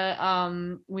just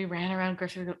we ran around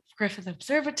Griffith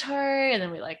Observatory, and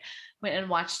then we like went and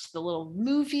watched the little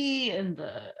movie in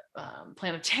the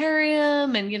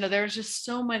planetarium, and there was just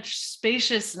so much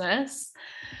spaciousness.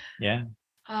 Yeah.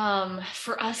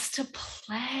 For us to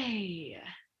play.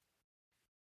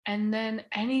 And then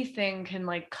anything can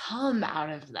like come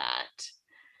out of that.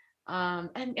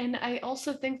 And I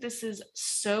also think this is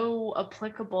so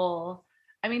applicable,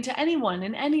 I mean, to anyone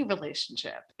in any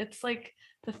relationship. It's like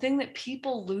the thing that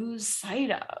people lose sight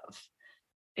of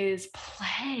is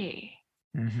play,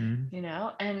 Mm-hmm.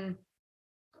 And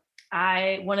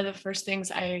one of the first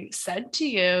things I said to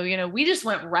you, we just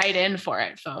went right in for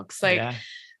it, folks, like,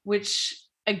 which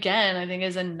again, I think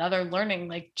is another learning,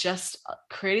 like just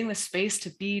creating the space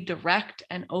to be direct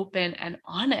and open and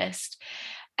honest.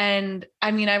 And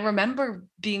I mean, I remember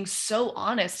being so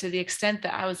honest to the extent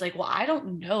that I was like, well, I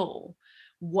don't know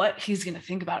what he's going to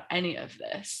think about any of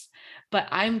this, but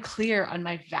I'm clear on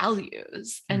my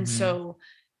values. And so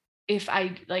if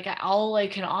all I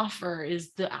can offer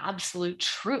is the absolute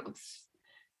truth.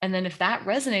 And then if that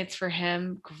resonates for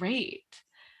him, great.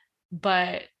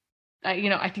 But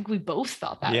I think we both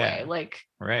felt that way. Like,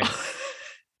 right.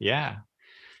 Yeah.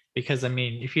 Because I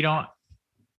mean, if you don't,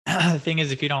 the thing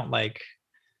is, if you don't like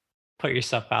put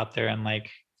yourself out there and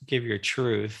like give your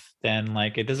truth, then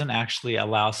like it doesn't actually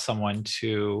allow someone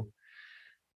to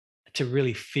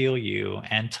really feel you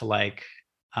and to like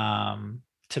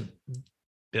to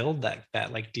build that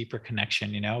like deeper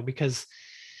connection, because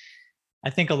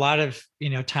I think a lot of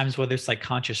times, whether it's like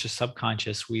conscious or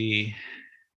subconscious, we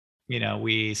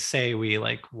say we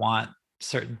like want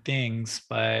certain things,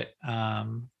 but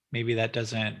maybe that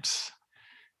isn't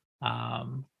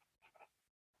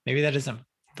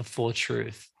the full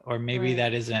truth, or maybe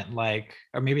that isn't like,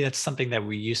 or maybe that's something that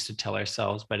we used to tell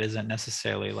ourselves, but isn't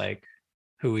necessarily like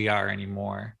who we are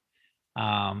anymore.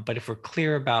 But if we're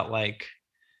clear about like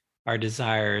our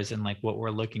desires and like what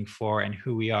we're looking for and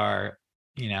who we are,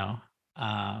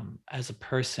 as a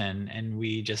person, and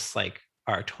we just like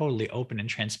are totally open and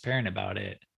transparent about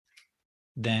it,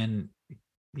 then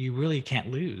you really can't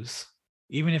lose.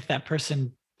 Even if that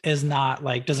person is not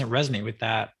like, doesn't resonate with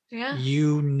that, that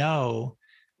you're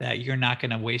not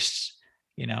going to waste,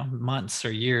 months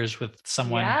or years with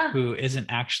someone who isn't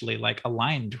actually like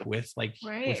aligned with like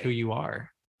with who you are.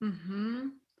 Mm-hmm.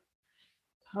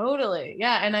 Totally.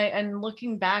 Yeah. And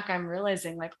looking back, I'm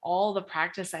realizing like all the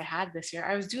practice I had this year,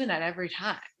 I was doing that every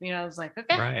time. I was like,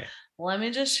 okay, let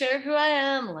me just share who I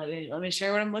am. Let me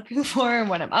share what I'm looking for and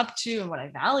what I'm up to and what I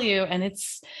value. And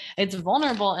it's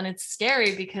vulnerable and it's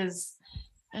scary, because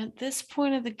at this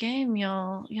point of the game,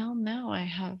 y'all know I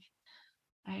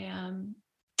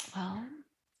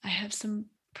have some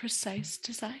precise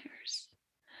desires.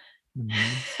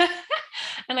 Mm-hmm.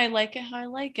 And I like it how I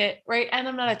like it, right? And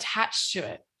I'm not attached to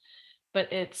it,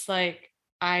 but it's like,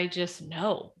 I just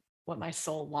know what my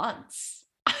soul wants.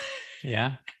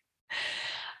 Yeah.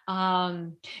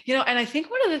 And I think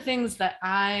one of the things that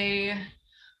I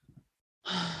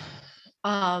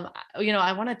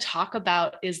want to talk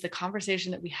about is the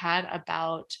conversation that we had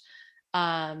about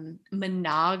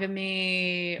monogamy,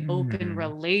 open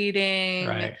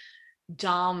relating,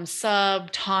 dom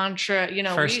sub, tantra,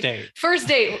 first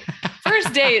date,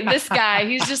 this guy,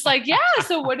 he's just like, yeah,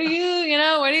 so what do you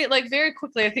like, very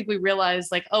quickly, I think we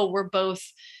realized like, oh, we're both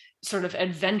sort of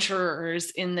adventurers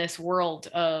in this world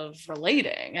of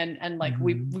relating. And like,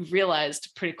 we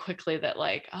realized pretty quickly that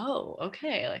like, oh,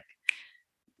 okay, like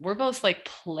we're both like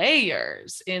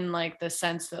players in like the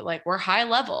sense that like we're high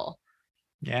level.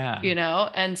 Yeah.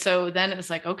 And so then it was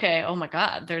like, okay, oh my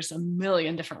God, there's a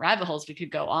million different rabbit holes we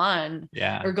could go on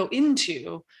or go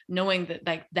into, knowing that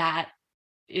like that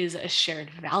is a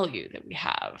shared value that we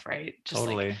have, right? Just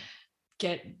like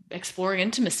exploring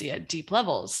intimacy at deep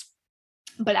levels.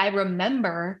 But I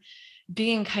remember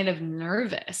being kind of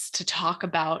nervous to talk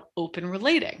about open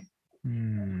relating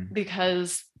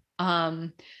because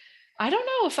I don't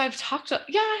know if I have talked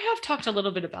a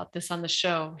little bit about this on the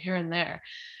show here and there.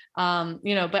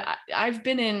 But I've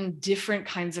been in different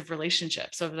kinds of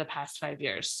relationships over the past 5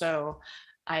 years. So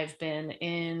I've been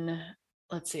in,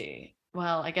 let's see,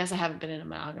 well, I guess I haven't been in a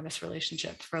monogamous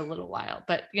relationship for a little while,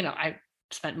 but I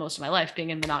spent most of my life being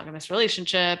in monogamous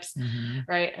relationships.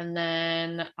 Right. And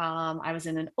then I was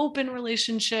in an open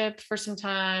relationship for some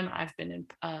time. I've been in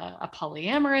a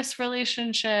polyamorous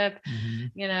relationship.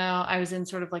 I was in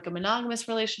sort of like a monogamous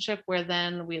relationship where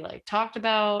then we like talked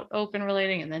about open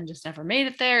relating and then just never made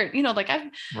it there.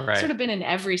 I've sort of been in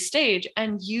every stage,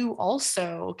 and you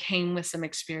also came with some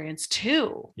experience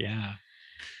too. Yeah.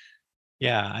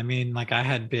 Yeah. I mean, like I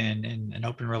had been in an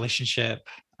open relationship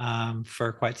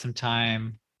for quite some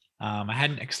time. I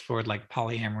hadn't explored like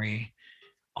polyamory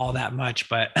all that much,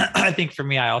 but I think for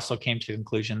me, I also came to the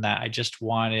conclusion that I just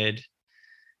wanted,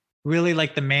 really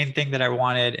like the main thing that I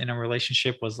wanted in a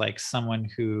relationship was like someone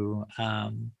who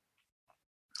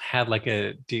had like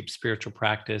a deep spiritual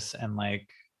practice, and like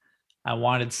I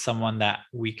wanted someone that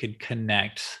we could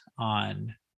connect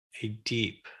on a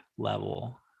deep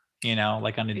level,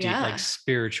 like on a deep like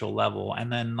spiritual level.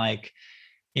 And then like,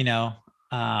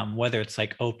 whether it's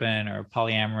like open or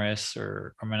polyamorous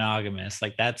or monogamous,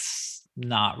 like that's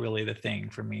not really the thing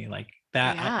for me. Like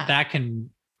that can,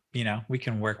 we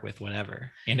can work with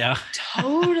whatever,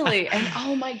 Totally. And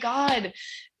oh my God,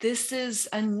 this is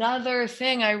another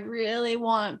thing I really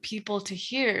want people to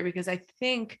hear, because I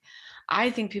think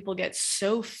people get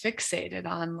so fixated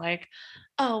on like,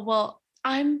 oh, well,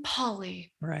 I'm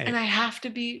poly, right, and I have to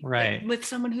be with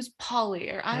someone who's poly,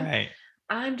 or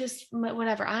I'm just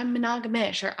whatever, I'm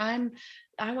monogamish, or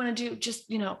I want to do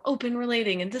just, open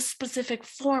relating in this specific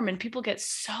form. And people get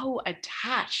so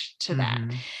attached to that.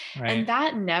 And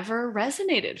that never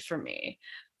resonated for me,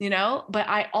 but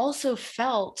I also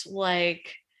felt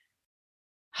like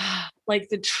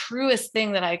the truest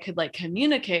thing that I could like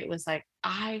communicate was like,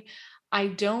 I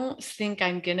don't think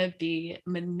I'm going to be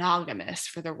monogamous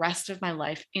for the rest of my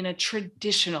life in a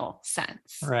traditional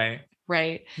sense. Right.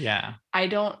 Yeah.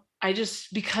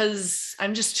 Because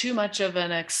I'm just too much of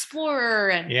an explorer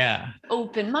and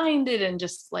open-minded, and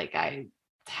just like I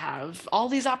have all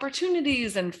these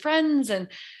opportunities and friends, and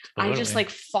I just like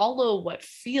follow what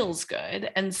feels good.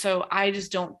 And so I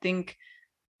just don't think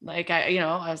like I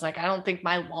was like, I don't think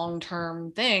my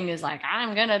long-term thing is like,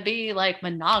 I'm going to be like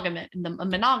monogamous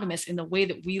in the way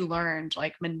that we learned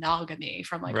like monogamy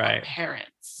from like our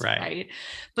parents. Right.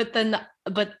 But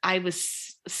I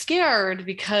was scared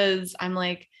because I'm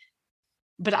like,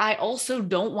 but I also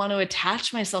don't want to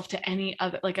attach myself to any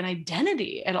other, like an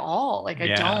identity at all. Like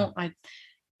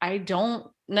I don't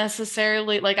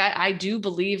necessarily like, I do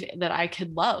believe that I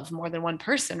could love more than one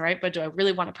person. Right. But do I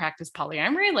really want to practice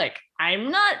polyamory? Like I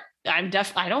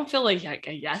don't feel like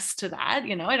a yes to that.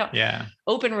 I don't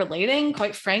open relating,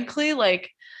 quite frankly,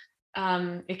 like,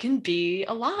 it can be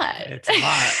a lot. It's a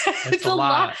lot. It's a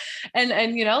lot.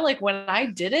 And, like when I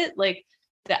did it, like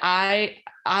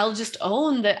I'll just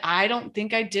own that I don't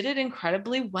think I did it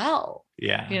incredibly well.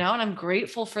 Yeah. And I'm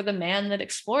grateful for the man that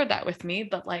explored that with me,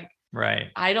 but like,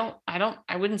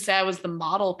 I wouldn't say I was the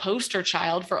model poster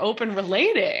child for open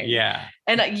relating. Yeah.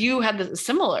 And you had the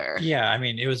similar. Yeah. I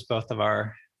mean, it was both of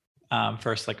our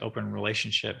first like open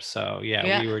relationships. So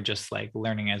we were just like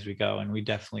learning as we go, and we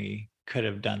definitely could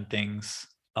have done things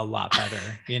a lot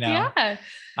better,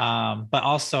 but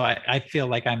also I feel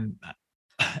like I'm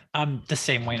the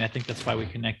same way. And I think that's why we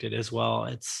connected as well.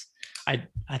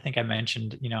 I think I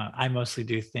mentioned, I mostly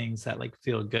do things that like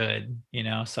feel good,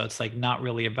 so it's like not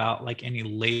really about like any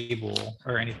label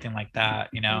or anything like that,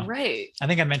 Right. I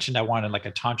think I mentioned I wanted like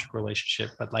a tantric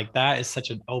relationship, but like that is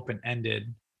such an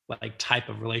open-ended like type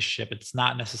of relationship. It's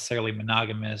not necessarily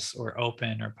monogamous or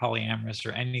open or polyamorous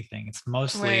or anything. It's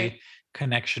mostly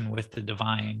connection with the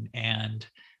divine, and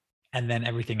then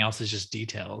everything else is just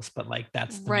details. But like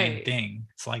that's the main thing.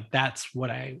 It's like that's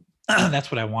what I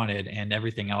wanted, and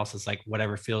everything else is like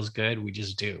whatever feels good, we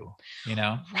just do,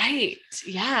 Right.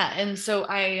 Yeah. And so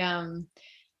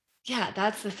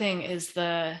that's the thing is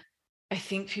I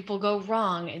think people go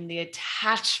wrong in the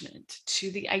attachment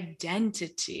to the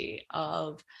identity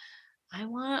of, I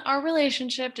want our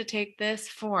relationship to take this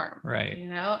form. Right.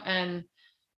 And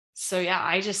so,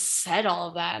 I just said all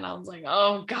of that, and I was like,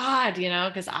 oh God,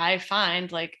 because I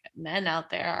find like men out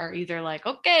there are either like,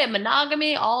 okay,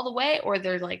 monogamy all the way, or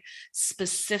they're like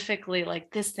specifically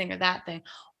like this thing or that thing.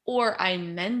 Or I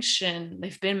mention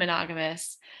they've been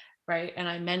monogamous, right? And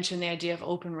I mentioned the idea of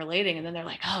open relating, and then they're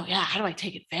like, oh yeah, how do I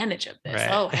take advantage of this?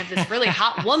 Oh, I have this really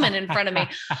hot woman in front of me.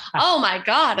 Oh my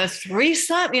God, a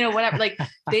threesome, whatever. Like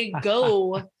they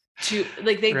go to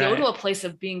like, they go Right. to a place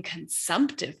of being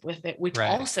consumptive with it, which Right.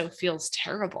 also feels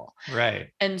terrible. Right.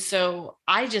 And so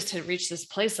I just had reached this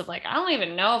place of like, I don't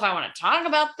even know if I want to talk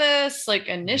about this, like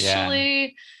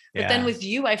initially, but then with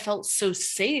you, I felt so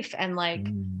safe. And like,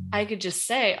 I could just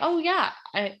say, oh yeah,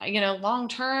 long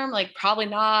term, like probably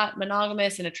not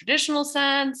monogamous in a traditional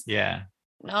sense. Yeah.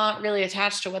 Not really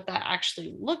attached to what that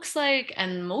actually looks like.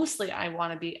 And mostly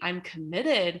I'm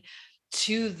committed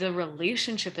to the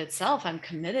relationship itself. I'm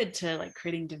committed to like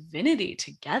creating divinity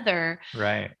together.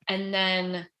 Right. And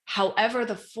then however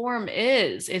the form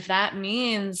is, if that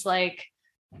means like,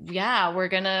 yeah, we're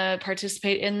going to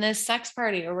participate in this sex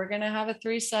party, or we're going to have a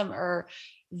threesome, or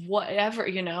whatever,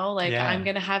 like I'm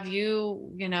going to have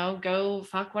you, go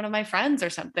fuck one of my friends or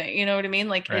something. You know what I mean?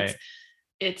 Like Right.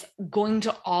 it's going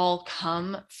to all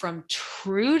come from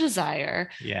true desire,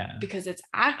 because it's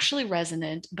actually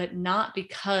resonant, but not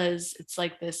because it's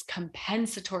like this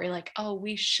compensatory, like, oh,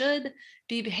 we should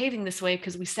be behaving this way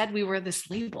because we said we were this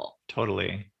label.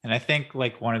 Totally. And I think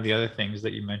like one of the other things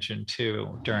that you mentioned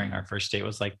too during our first date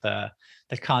was like the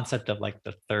concept of like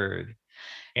the third,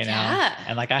 and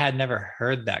like I had never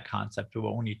heard that concept,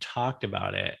 but when you talked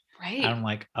about it, right, I'm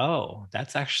like, oh, I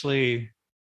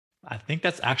think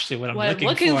that's actually what I'm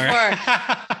looking for.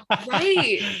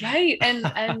 Right.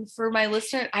 And for my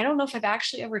listener, I don't know if I've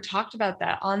actually ever talked about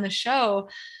that on the show.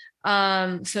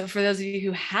 So for those of you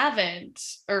who haven't,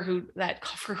 or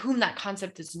for whom that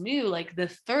concept is new, like the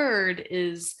third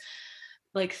is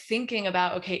like thinking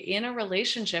about, okay, in a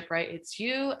relationship, right? It's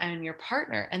you and your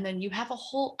partner, and then you have a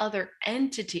whole other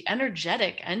entity,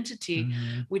 energetic entity,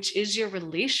 which is your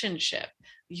relationship,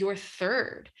 your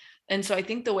third. And so I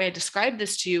think the way I described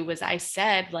this to you was I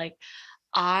said, like,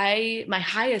 my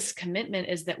highest commitment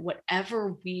is that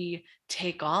whatever we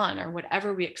take on, or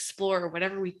whatever we explore, or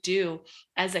whatever we do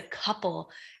as a couple,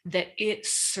 that it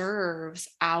serves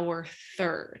our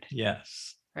third.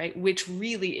 Yes. Right. Which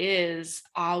really is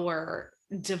our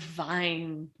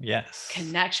divine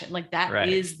connection. Like that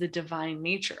is the divine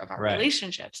nature of our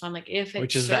relationship. So I'm like,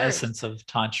 which is the essence of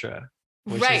Tantra.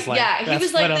 Right. Like, he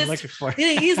was like, I'm looking for.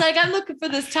 He's like, I'm looking for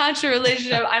this Tantra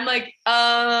relationship. I'm like,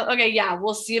 okay, yeah,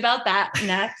 we'll see about that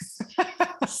next.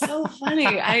 So funny.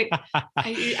 I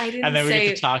didn't and then we say,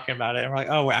 get to talking about it, and we're like,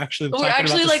 oh, we're actually talking about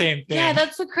the same thing. Yeah,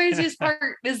 that's the craziest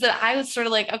part, is that I was sort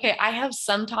of like, okay, I have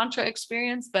some Tantra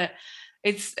experience, but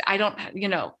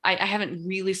I haven't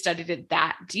really studied it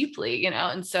that deeply,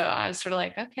 and so I was sort of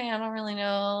like, okay, I don't really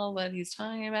know what he's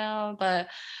talking about, but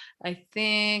I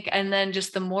think, and then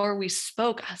just the more we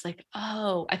spoke, I was like,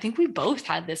 oh, I think we both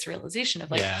had this realization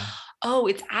of like, oh,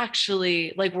 it's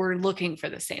actually like, we're looking for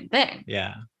the same thing.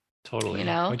 Yeah. Totally.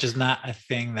 Which is not a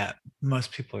thing that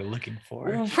most people are looking for.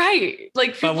 Right.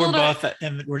 Like, but we're both,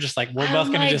 and we're just like, we're both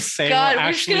going to just say, what we're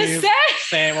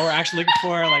actually looking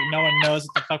for. Like, no one knows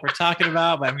what the fuck we're talking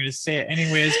about, but I'm going to say it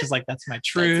anyways, because like, that's my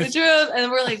truth. That's the truth.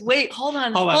 And we're like, wait, hold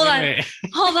on.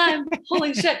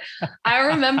 Holy shit. I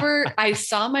remember I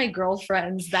saw my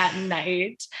girlfriends that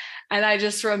night, and I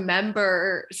just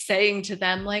remember saying to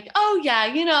them like, oh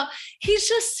yeah, he's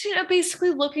just,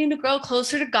 basically looking to grow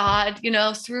closer to God,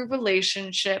 through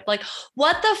relationship. Like,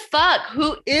 what the fuck?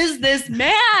 Who is this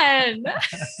man?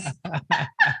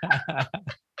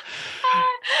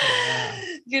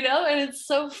 And it's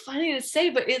so funny to say,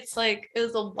 but it's like, it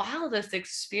was the wildest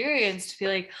experience to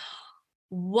feel like,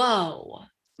 whoa,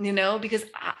 because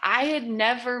I had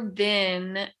never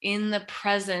been in the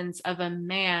presence of a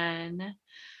man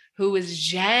who was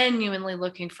genuinely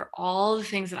looking for all the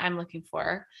things that I'm looking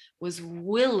for, was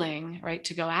willing, right,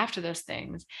 to go after those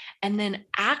things, and then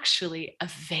actually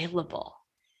available.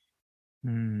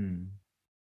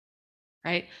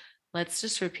 Right? Let's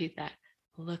just repeat that.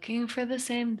 Looking for the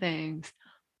same things,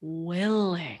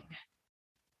 willing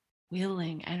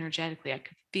energetically. I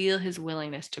could feel his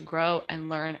willingness to grow and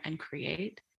learn and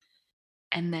create,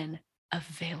 and then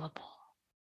available.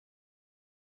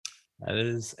 That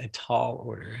is a tall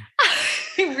order.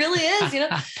 It really is,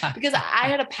 because I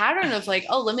had a pattern of like,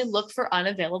 oh, let me look for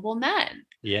unavailable men.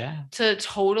 Yeah. To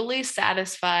totally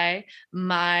satisfy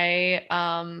my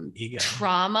ego.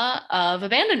 Trauma of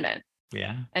abandonment.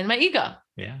 Yeah. And my ego.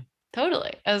 Yeah.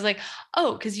 Totally. I was like,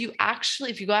 oh, because you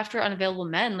actually, if you go after unavailable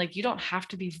men, like, you don't have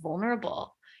to be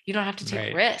vulnerable. You don't have to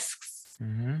take risks.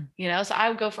 So I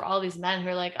would go for all these men who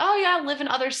are like, oh yeah, live in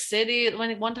other cities.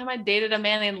 One time I dated a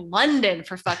man in London,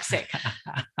 for fuck's sake.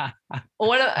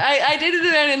 I dated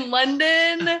a man in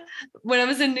London when I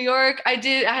was in New York. I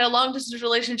had a long distance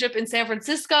relationship in San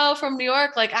Francisco from New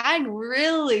York. Like, I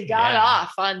really got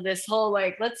off on this whole,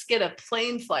 like, let's get a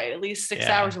plane flight at least 6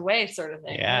 hours away sort of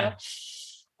thing. Yeah.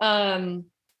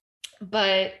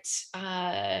 But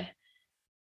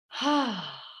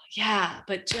Yeah,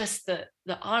 but just the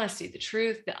honesty, the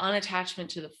truth, the unattachment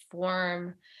to the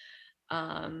form.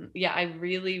 Yeah, I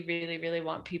really, really, really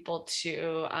want people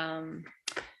to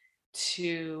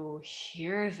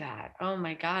hear that. Oh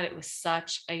my God, it was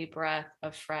such a breath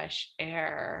of fresh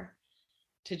air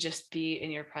to just be in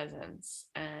your presence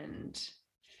and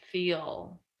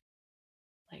feel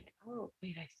like, oh,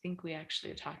 wait, I think we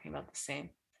actually are talking about the same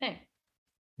thing.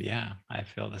 Yeah, I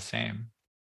feel the same.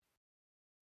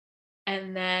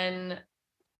 And then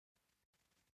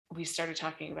we started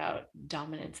talking about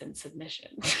dominance and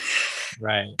submission.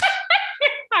 Right.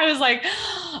 I was like,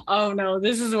 oh no,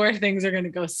 this is where things are going to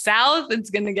go south. It's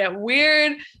going to get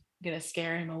weird. I'm going to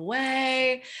scare him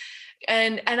away.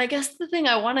 And I guess the thing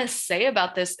I want to say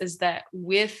about this is that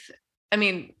I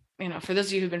mean, for those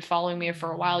of you who've been following me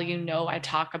for a while, I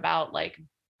talk about like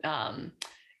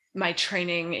my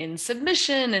training in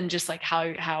submission and just like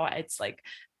how it's like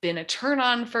been a turn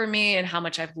on for me and how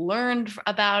much I've learned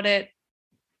about it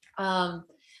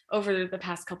over the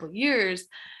past couple of years.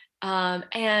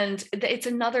 And it's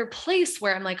another place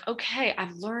where I'm like, okay,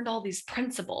 I've learned all these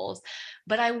principles,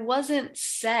 but I wasn't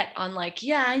set on like,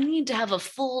 yeah, I need to have a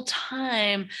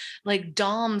full-time like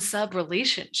dom sub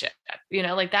relationship,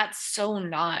 like that's so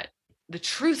not the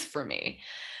truth for me.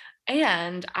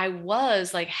 And I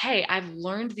was like, hey, I've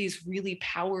learned these really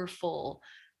powerful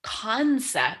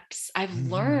concepts. I've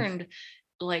learned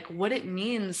like what it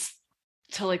means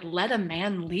to like let a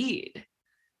man lead.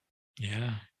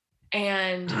 Yeah.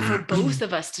 And for both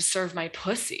of us to serve my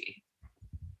pussy.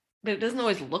 But it doesn't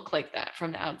always look like that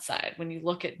from the outside when you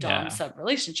look at dom sub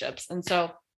relationships. And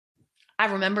so I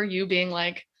remember you being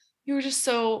like, you were just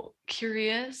so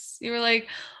curious. You were like,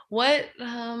 what,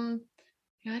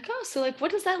 you're like, oh, so like,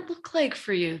 what does that look like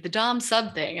for you? The dom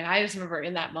sub thing. And I just remember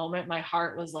in that moment, my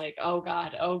heart was like, oh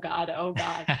God, oh God, oh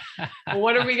God.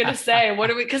 What are we going to say?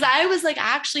 Because I was like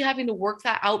actually having to work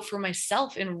that out for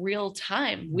myself in real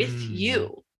time with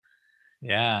you.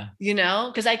 Yeah.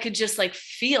 Because I could just like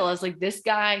feel, I was like, this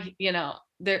guy,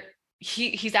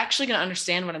 he's actually going to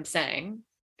understand what I'm saying.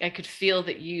 I could feel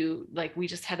that we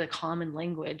just had a common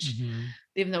language,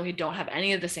 even though we don't have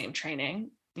any of the same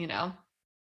training,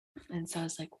 And so I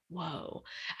was like, whoa,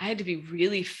 I had to be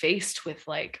really faced with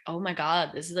like, oh my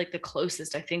God, this is like the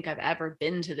closest I think I've ever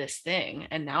been to this thing.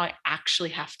 And now I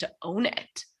actually have to own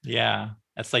it. Yeah.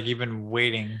 It's like you've been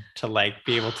waiting to like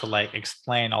be able to like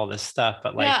explain all this stuff,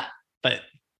 but like, but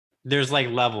there's like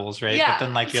levels, right? Yeah. But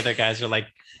then like the other guys are like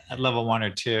at level 1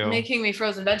 or 2. Making me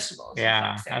frozen vegetables.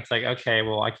 Yeah. That's like, okay,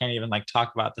 well, I can't even like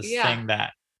talk about this thing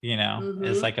that,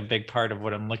 is like a big part of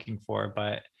what I'm looking for,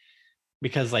 but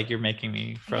because like you're making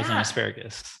me frozen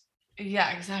asparagus.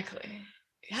 Yeah, exactly.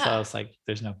 Yeah. So it's like,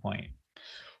 there's no point.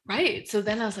 Right. So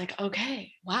then I was like,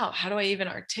 okay, wow, how do I even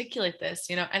articulate this?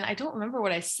 And I don't remember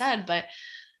what I said, but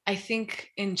I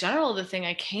think in general, the thing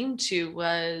I came to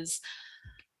was,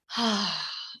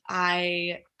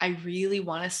 I really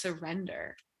want to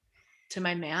surrender to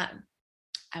my man.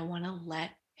 I want to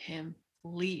let him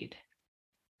lead.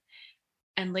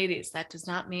 And ladies, that does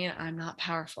not mean I'm not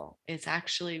powerful. It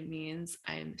actually means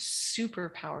I'm super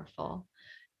powerful.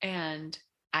 And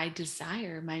I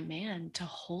desire my man to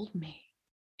hold me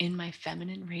in my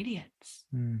feminine radiance.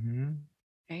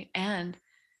 Right. And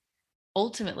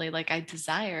ultimately, like I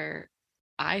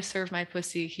serve my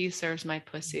pussy, he serves my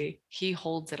pussy, he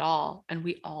holds it all, and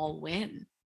we all win.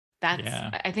 That's,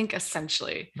 I think,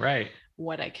 essentially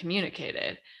what I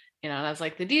communicated. And I was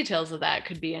like, the details of that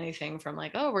could be anything from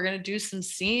like, oh, we're going to do some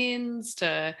scenes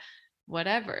to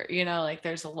whatever, like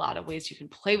there's a lot of ways you can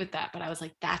play with that. But I was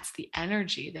like, that's the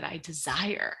energy that I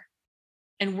desire.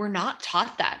 And we're not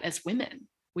taught that as women.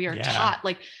 We are taught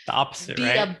like the opposite, be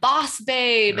a boss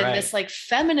babe and this like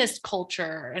feminist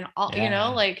culture and all,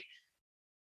 like,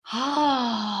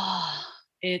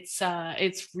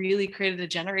 it's really created a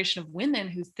generation of women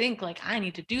who think like, I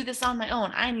need to do this on my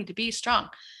own. I need to be strong.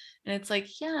 And it's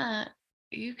like, yeah,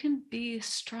 you can be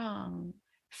strong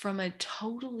from a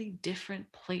totally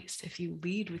different place if you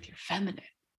lead with your feminine.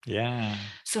 Yeah.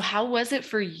 So how was it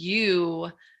for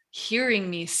you hearing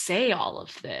me say all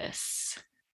of this?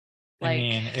 Like, I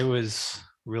mean, it was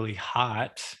really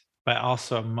hot, but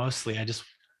also mostly I just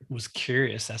was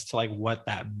curious as to like what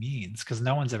that means, because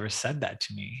no one's ever said that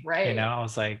to me. Right. I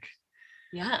was like,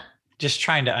 just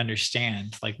trying to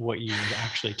understand like what you were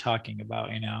actually talking about,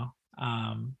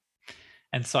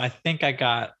 and so I think I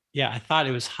thought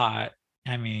it was hot.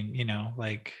 I mean,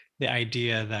 like the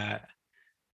idea that,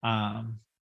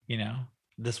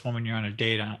 this woman you're on a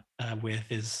date with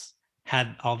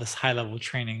had all this high level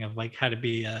training of like how to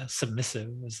be submissive.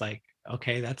 It was like,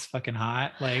 okay, that's fucking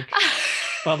hot. Like,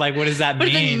 Well, like, what does that What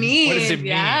does it mean? mean? What does it mean?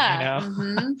 Yeah. You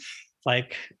know, Mhm.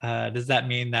 like, does that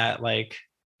mean that, like,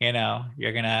 you know,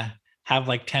 you're gonna have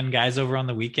like 10 guys over on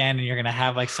the weekend and you're gonna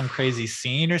have like some crazy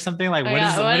scene or something? Like, Oh, what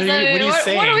yeah. is, What what does are that you, what are mean? you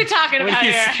saying? What are we talking What about are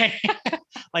you here? saying?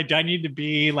 Like, do I need to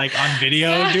be like on video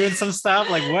Yeah. doing some stuff?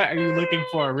 Like, what are you looking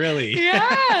for, really?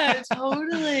 Yeah,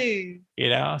 totally. You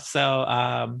know, so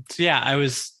yeah, I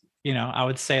was, you know, I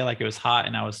would say like it was hot,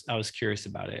 and I was curious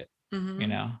about it, you Mhm.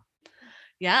 know.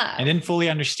 Yeah. I didn't fully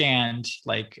understand,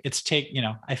 like, you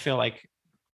know, I feel like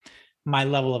my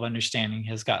level of understanding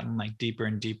has gotten like deeper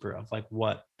and deeper of like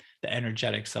what the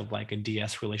energetics of like a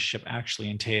DS relationship actually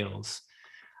entails.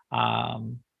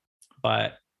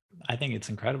 But I think it's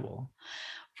incredible.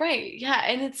 Right. Yeah.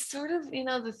 And it's sort of,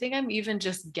 the thing I'm even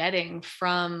just getting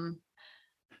from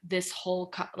this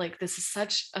whole, like, this is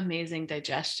such amazing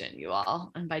digestion, you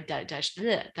all. And by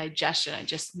digestion, I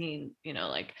just mean,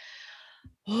 like,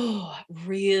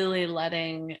 really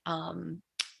letting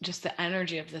just the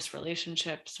energy of this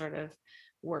relationship sort of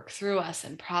work through us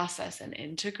and process and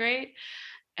integrate.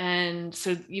 And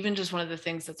so even just one of the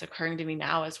things that's occurring to me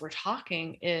now as we're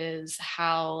talking is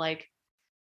how, like,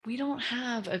 we don't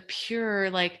have a pure,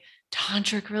 like,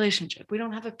 tantric relationship. We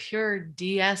don't have a pure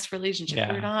DS relationship.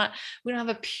 Yeah. We don't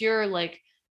have a pure, like,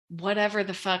 whatever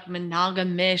the fuck,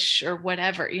 monogamish or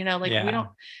whatever, like, Yeah.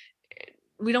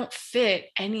 we don't fit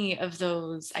any of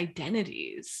those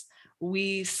identities.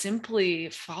 We simply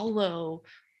follow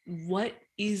what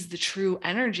is the true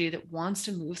energy that wants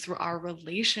to move through our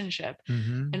relationship.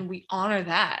 Mm-hmm. And we honor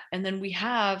that. And then we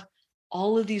have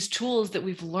all of these tools that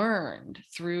we've learned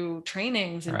through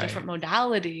trainings and different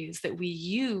modalities that we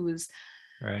use.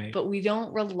 Right. But we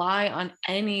don't rely on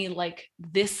any, like,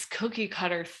 this cookie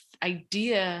cutter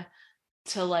idea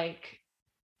to, like,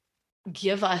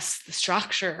 give us the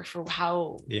structure for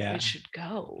how it should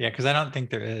go. Yeah, because I don't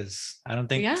think there is. I don't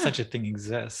think Yeah. such a thing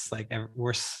exists. Like,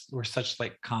 we're such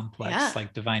like complex,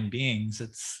 like divine beings.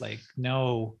 It's like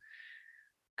no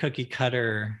cookie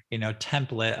cutter, you know,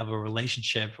 template of a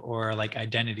relationship or like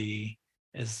identity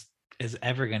is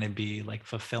ever going to be like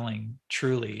fulfilling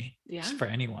truly for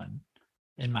anyone,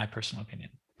 in my personal opinion.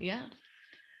 Yeah.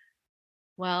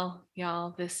 Well,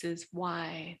 y'all, this is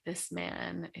why this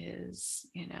man is,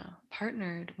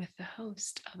 partnered with the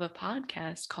host of a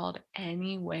podcast called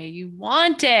Any Way You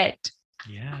Want It.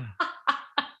 Yeah.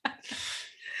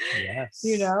 Yes.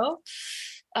 Yeah.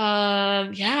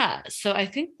 So I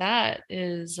think that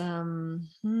is,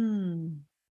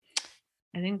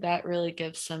 I think that really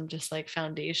gives some just like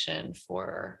foundation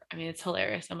for, I mean, it's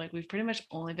hilarious. I'm like, we've pretty much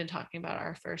only been talking about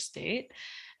our first date.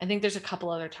 I think there's a couple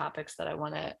other topics that I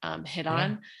want to hit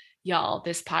on. Y'all,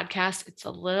 this podcast, it's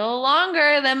a little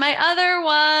longer than my other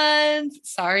ones.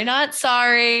 Sorry, not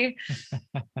sorry.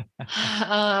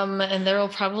 And there will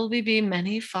probably be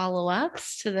many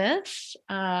follow-ups to this.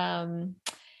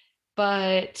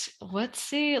 But let's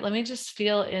see. Let me just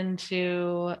feel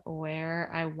into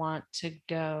where I want to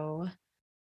go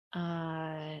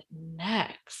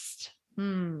next.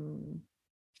 I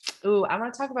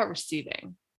want to talk about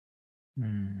receiving.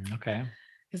 Okay.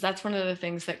 Because that's one of the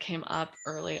things that came up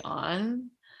early on.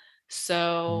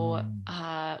 So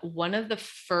one of the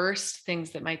first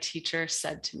things that my teacher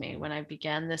said to me when I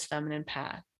began this feminine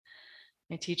path,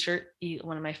 my teacher,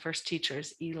 one of my first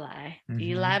teachers, Eli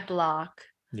Block.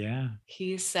 Yeah.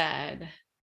 He said,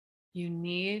 you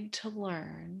need to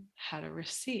learn how to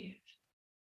receive.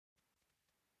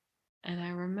 And I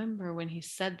remember when he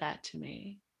said that to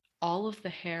me, all of the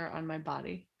hair on my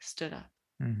body stood up.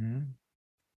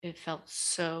 It felt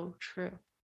so true.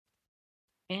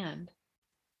 And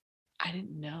I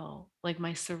didn't know, like,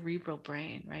 my cerebral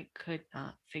brain, right, could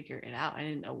not figure it out. I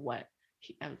didn't know what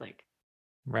I was like,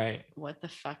 right. What the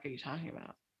fuck are you talking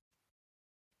about?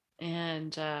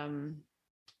 And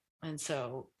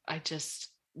so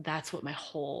that's what my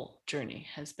whole journey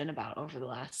has been about over the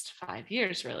last 5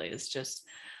 years, really, is just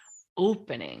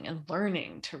opening and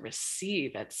learning to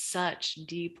receive at such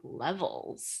deep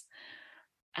levels.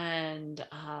 And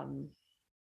I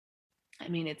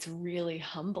mean, it's really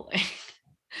humbling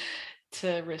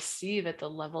to receive at the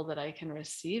level that I can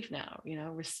receive now,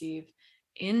 receive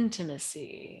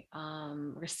intimacy,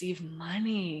 receive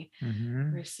money,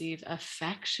 receive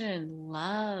affection,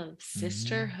 love,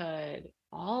 sisterhood,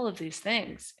 all of these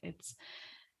things. It's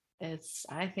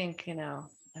I think,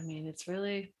 I mean, it's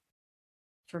really,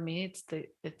 for me, it's the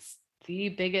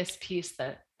biggest piece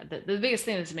that the biggest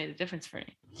thing that's made a difference for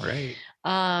me. Right.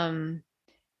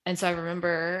 And so I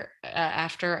remember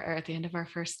after, or at the end of our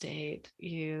first date,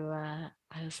 I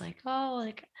was like, oh,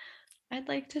 like, I'd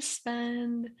like to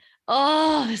spend,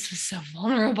 this was so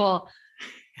vulnerable.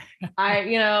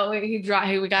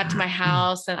 we got to my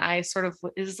house and I sort of,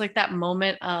 it was like that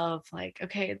moment of like,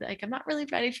 okay, like I'm not really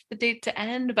ready for the date to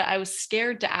end, but I was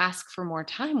scared to ask for more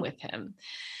time with him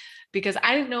because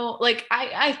I didn't know, like,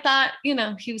 I thought,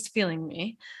 he was feeling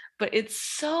me, but it's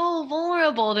so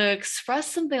vulnerable to express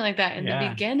something like that in the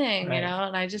beginning, right.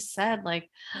 and I just said like,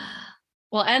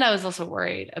 well, and I was also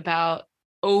worried about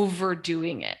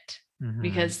overdoing it.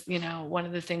 Because, one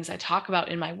of the things I talk about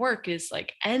in my work is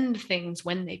like end things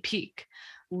when they peak,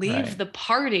 leave the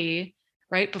party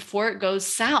right before it goes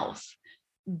south.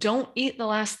 Don't eat the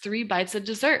last 3 bites of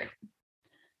dessert,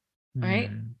 right?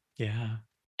 Yeah.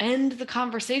 End the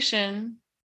conversation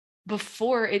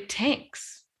before it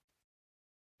tanks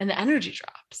and the energy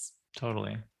drops.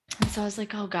 Totally. And so I was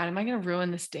like, oh God, am I going to ruin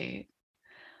this date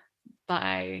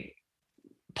by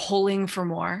pulling for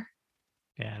more?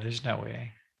 Yeah, there's no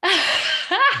way.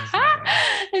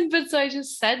 But so I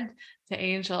just said to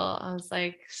Angel, I was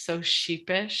like so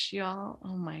sheepish, y'all.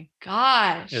 Oh my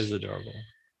gosh. It was adorable.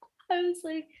 I was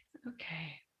like,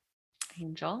 okay,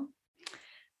 Angel,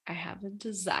 I have a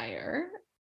desire.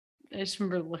 I just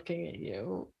remember looking at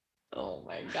you. Oh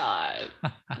my God.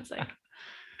 I was like,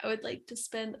 I would like to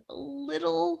spend a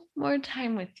little more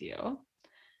time with you.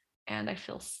 And I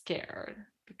feel scared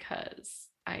because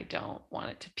I don't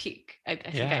want it to peak. I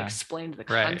think I explained the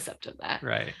concept of that.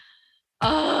 Right.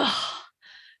 Oh,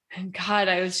 and God,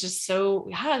 I was just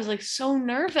I was like so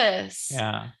nervous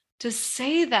to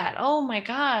say that. Oh my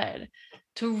God,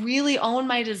 to really own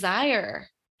my desire.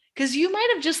 Because you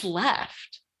might have just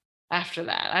left after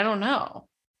that. I don't know.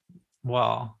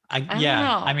 Well, I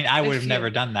mean, I would have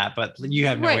never done that, but you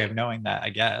have no way of knowing that,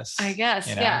 I guess.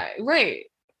 Yeah. Right.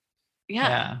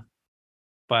 Yeah.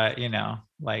 But,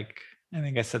 like, I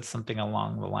think I said something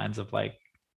along the lines of like,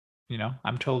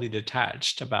 I'm totally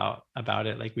detached about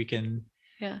it. Like we can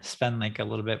spend like a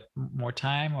little bit more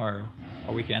time or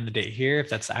we can end the date here if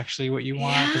that's actually what you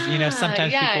want. Because,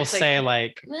 sometimes people say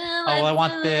like, oh, I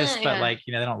want this, but like,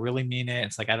 they don't really mean it.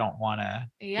 It's like, I don't want to,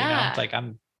 it's like,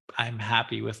 I'm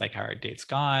happy with like how our date's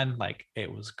gone. Like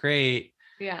it was great.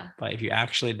 Yeah. But if you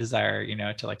actually desire,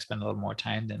 to like spend a little more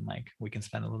time, then like we can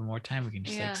spend a little more time. We can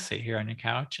just like sit here on your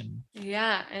couch and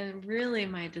and really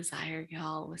my desire,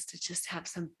 y'all, was to just have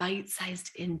some bite-sized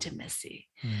intimacy.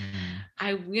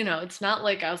 It's not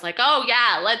like I was like, oh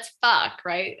yeah, let's fuck,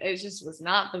 right? It just was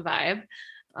not the vibe.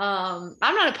 I'm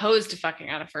not opposed to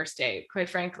fucking on a first date, quite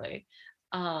frankly.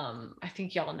 I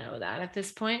think y'all know that at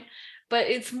this point, but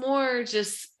it's more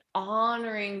just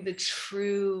honoring the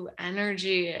true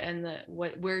energy and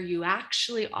where you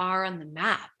actually are on the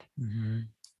map. And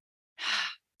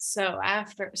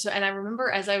I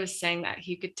remember as I was saying that,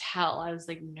 he could tell I was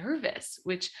like nervous,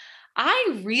 which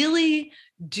I really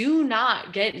do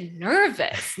not get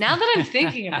nervous. Now that I'm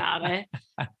thinking about it,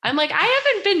 I'm like, I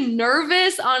haven't been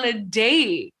nervous on a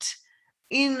date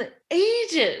in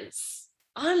ages,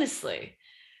 honestly.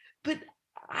 But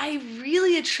I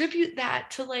really attribute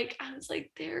that to like, I was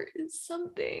like, there is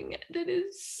something that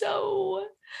is so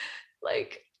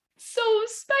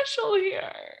special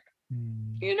here,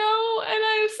 and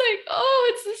I was like,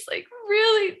 oh, it's this like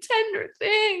really tender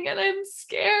thing and I'm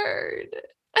scared.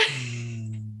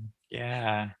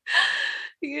 Yeah.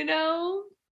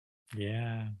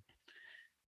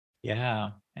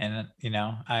 And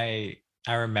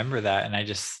I remember that, and I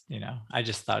just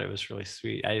thought it was really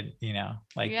sweet.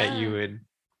 That you would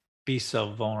be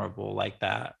so vulnerable like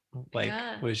that,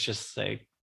 was just like,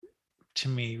 to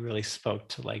me, really spoke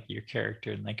to like your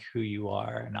character and like who you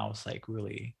are. And I was like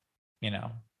really,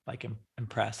 like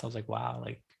impressed. I was like, wow,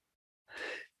 like,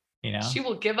 she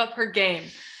will give up her game.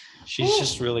 She's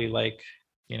just really like,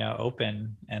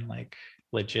 open and like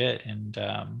legit and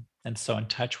so in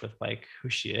touch with like who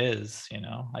she is.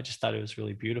 I just thought it was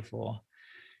really beautiful.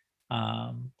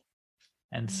 And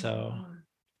so,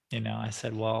 I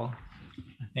said, well,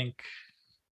 I think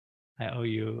I owe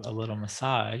you a little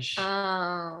massage.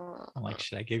 Oh. I'm like,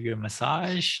 should I give you a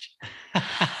massage?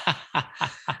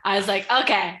 I was like,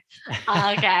 okay.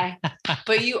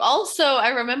 But you also, I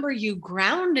remember you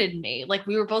grounded me. Like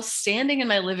we were both standing in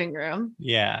my living room.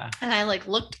 Yeah. And I like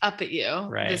looked up at you.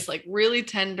 Right. This like really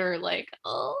tender, like,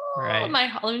 let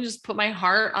me just put my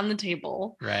heart on the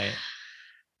table. Right.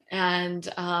 And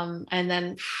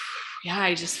then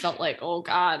I just felt like, oh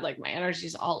God, like my energy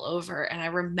is all over. And I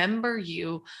remember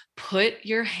you put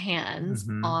your hands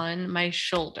on my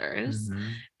shoulders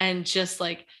and just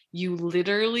like, you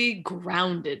literally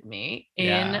grounded me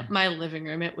in my living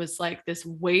room. It was like this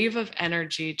wave of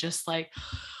energy, just like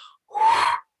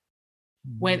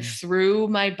went through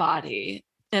my body,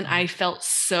 and I felt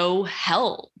so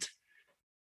held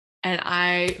and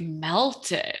I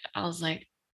melted. I was like,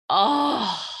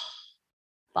 oh,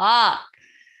 fuck.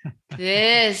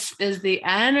 This is the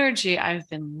energy I've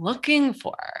been looking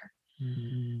for.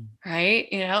 Mm. Right.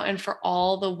 And for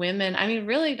all the women, I mean,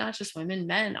 really not just women,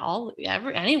 men,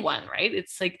 anyone, right?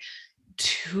 It's like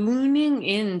tuning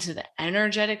into the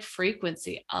energetic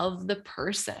frequency of the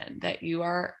person that you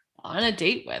are on a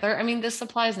date with. Or, I mean, this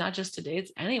applies not just to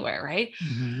dates, anywhere, right?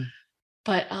 Mm-hmm.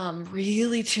 But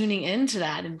really tuning into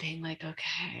that and being like,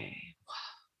 okay,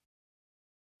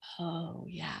 oh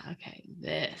yeah, okay,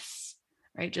 this,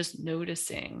 right? Just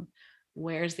noticing,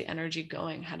 where's the energy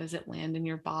going? How does it land in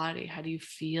your body? How do you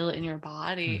feel in your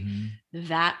body? Mm-hmm.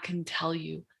 That can tell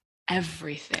you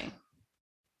everything.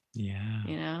 Yeah.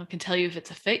 It can tell you if it's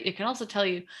a fit. It can also tell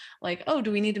you like, oh,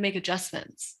 do we need to make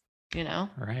adjustments?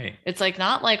 Right. It's like,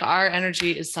 not like our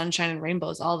energy is sunshine and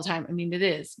rainbows all the time. I mean, it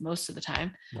is most of the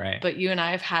time. Right. But you and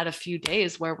I have had a few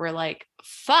days where we're like,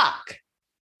 fuck,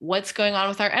 what's going on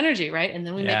with our energy, right? And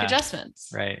then we make adjustments.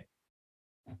 Right.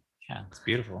 Yeah, it's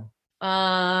beautiful.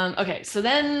 Okay, so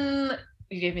then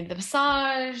you gave me the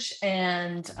massage,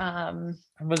 and it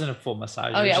wasn't a full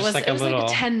massage. Oh, it was yeah, just like a little,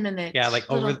 like a 10-minute. Yeah, like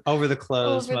over the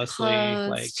clothes mostly.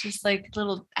 Like just like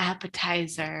little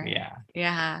appetizer. Yeah.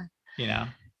 Yeah.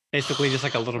 Basically just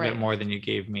like a little Right. bit more than you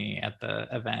gave me at the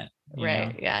event.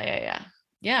 Right. know?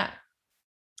 Yeah.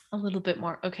 A little bit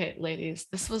more. Okay, ladies,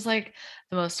 this was like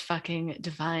the most fucking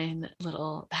divine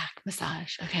little back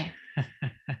massage. Okay.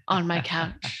 On my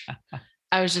couch.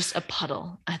 I was just a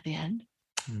puddle at the end,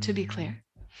 to be clear.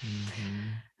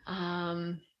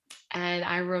 Mm-hmm. And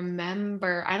I don't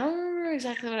remember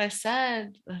exactly what I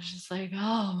said. I was just like,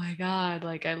 oh my God,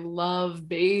 like I love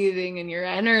bathing in your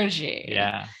energy.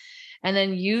 Yeah. And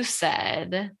then you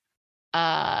said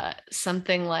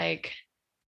something like,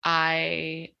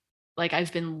 I've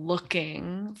been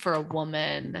looking for a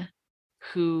woman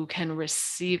who can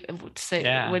receive.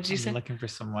 What'd you say? I'm looking for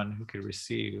someone who could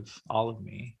receive all of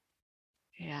me.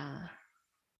 Yeah.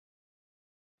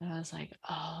 And I was like,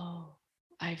 oh,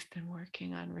 I've been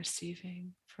working on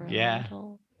receiving for a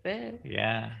little bit.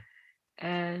 Yeah.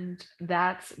 And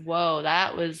that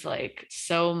was like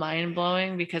so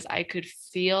mind-blowing, because I could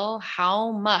feel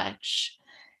how much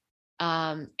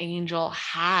Angel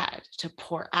had to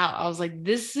pour out. I was like,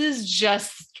 this is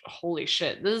just, holy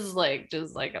shit, this is like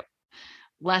just like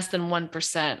less than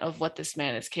 1% of what this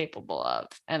man is capable of,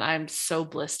 and I'm so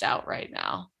blissed out right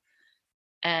now.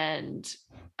 And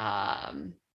I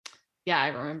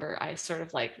remember I sort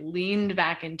of like leaned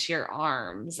back into your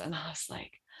arms, and I was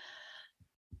like,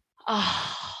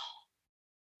 oh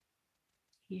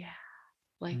yeah,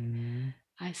 like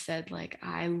I said, like,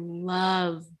 I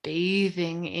love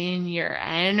bathing in your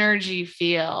energy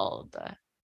field.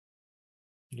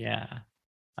 Yeah,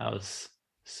 that was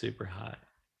super hot.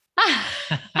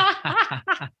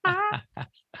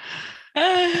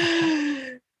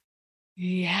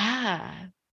 Yeah.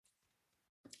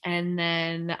 And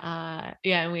then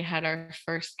and we had our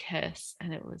first kiss,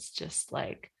 and it was just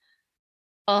like,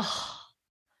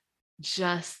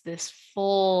 just this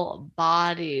full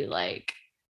body like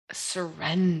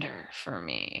surrender for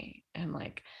me. And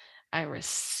like I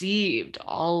received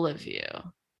all of you.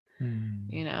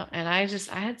 And I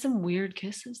had some weird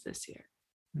kisses this year.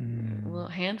 A little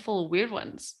handful of weird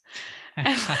ones.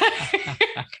 And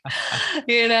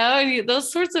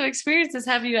those sorts of experiences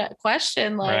have you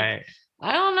question, like, right.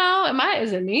 I don't know,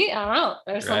 is it me? I don't know,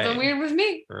 there's something weird with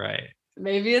me, right?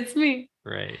 Maybe it's me,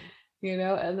 right?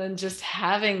 And then just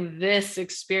having this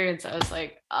experience, I was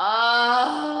like,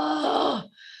 oh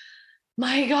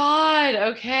my God,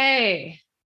 okay,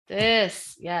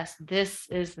 this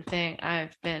is the thing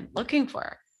I've been looking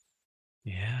for.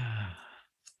 Yeah.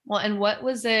 Well, and what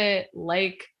was it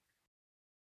like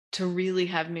to really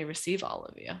have me receive all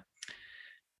of you?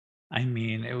 I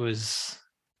mean, it was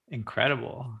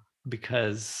incredible,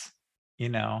 because,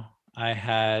 I've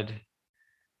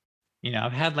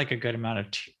had like a good amount of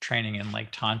training in like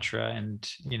Tantra, and,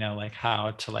 like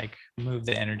how to like move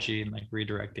the energy and like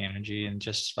redirect the energy, and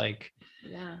just like,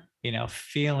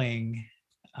 feeling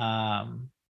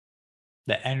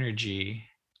the energy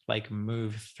like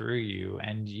move through you.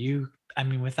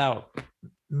 And without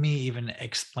me even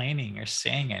explaining or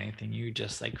saying anything, you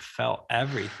just like felt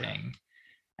everything.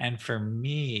 And for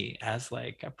me as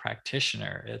like a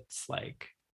practitioner, it's like,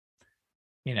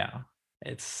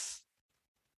 it's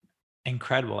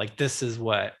incredible. Like this is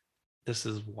why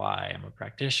I'm a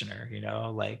practitioner,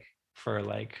 like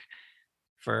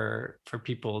for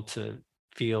people to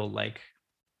feel like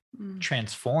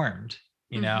transformed,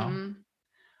 and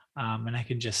I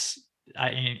can just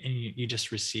and you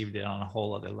just received it on a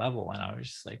whole other level. And I was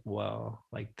just like, whoa,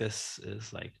 like this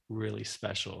is like really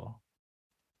special.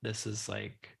 This is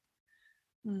like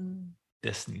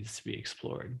this needs to be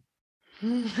explored.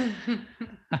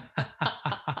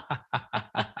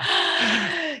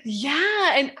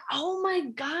 Yeah. And oh my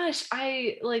gosh,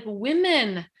 I like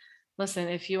women. Listen,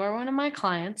 if you are one of my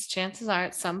clients, chances are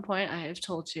at some point I have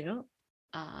told you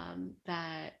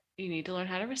that you need to learn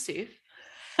how to receive.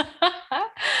 Because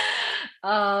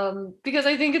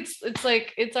I think it's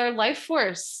like it's our life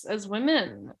force as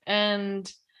women.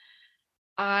 And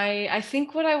I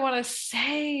think what I want to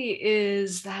say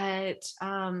is that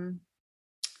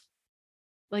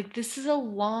like this is a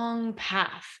long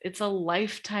path. It's a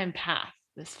lifetime path,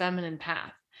 this feminine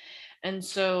path. And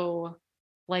so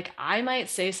like I might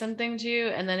say something to you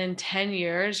and then in 10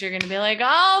 years you're going to be like,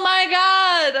 "Oh my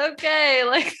god, okay."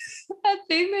 Like that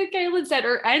thing that Kaylin said,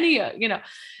 or any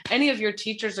of your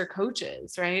teachers or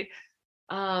coaches, right?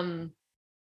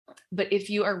 But if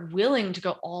you are willing to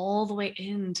go all the way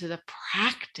into the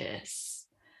practice,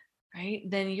 right,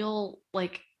 then you'll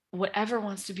like whatever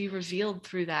wants to be revealed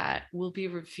through that will be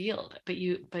revealed. But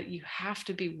you have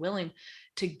to be willing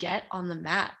to get on the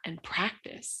mat and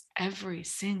practice every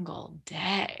single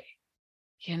day.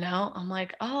 I'm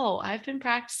like, oh, I've been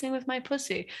practicing with my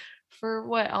pussy for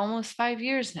almost 5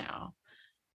 years now.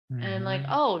 And like,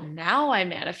 oh, now I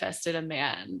manifested a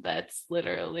man that's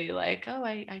literally like, oh,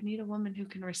 I need a woman who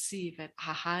can receive at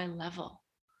a high level.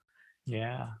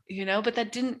 Yeah. But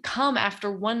that didn't come after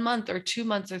 1 month or 2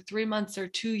 months or 3 months or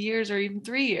 2 years or even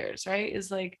 3 years, right? It's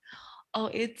like, oh,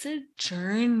 it's a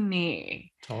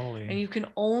journey. Totally. And you can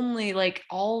only like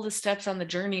all the steps on the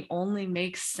journey only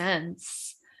make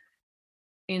sense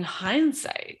in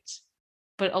hindsight.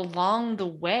 But along the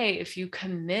way, if you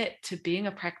commit to being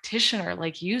a practitioner,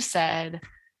 like you said,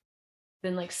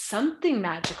 then like something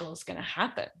magical is going to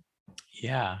happen.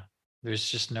 Yeah. There's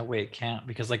just no way it can't,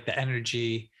 because like the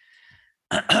energy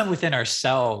within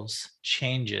ourselves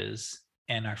changes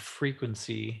and our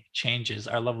frequency changes,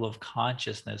 our level of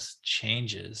consciousness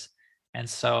changes. And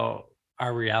so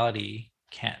our reality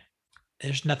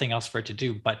there's nothing else for it to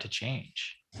do but to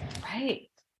change. Right.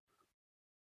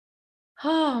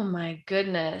 Oh my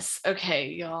goodness. Okay,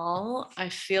 y'all. I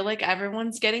feel like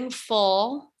everyone's getting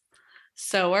full.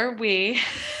 So are we.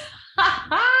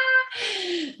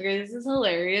 Okay, this is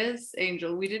hilarious.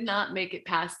 Angel, we did not make it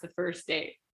past the first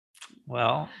date.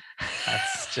 Well,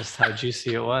 that's just how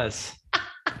juicy it was.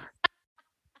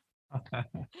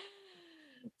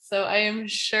 So I am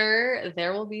sure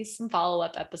there will be some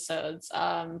follow-up episodes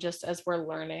just as we're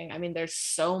learning. I mean, there's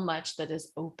so much that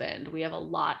is opened. We have a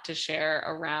lot to share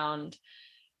around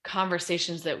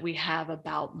conversations that we have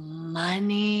about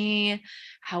money,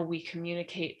 how we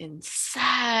communicate in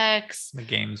sex, the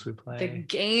games we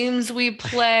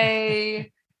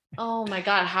play. Oh my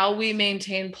God, how we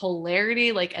maintain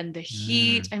polarity, like, and the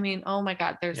heat. I mean, oh my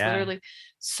God, there's literally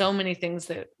so many things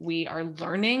that we are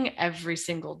learning every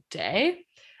single day.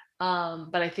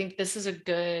 But I think this is a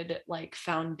good, like,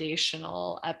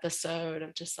 foundational episode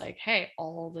of just like, hey,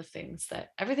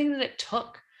 everything that it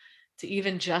took to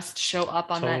even just show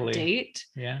up on that date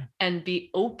and be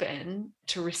open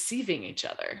to receiving each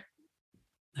other.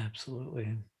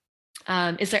 Absolutely.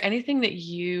 Is there anything that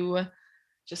you,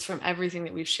 just from everything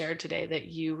that we've shared today, that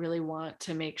you really want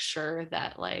to make sure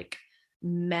that like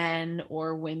men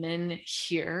or women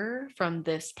hear from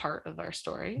this part of our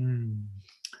story?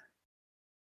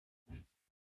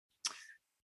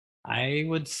 I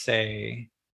would say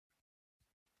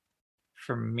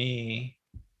for me,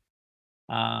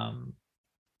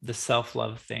 the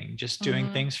self-love thing, just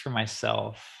doing things for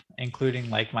myself, including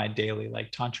like my daily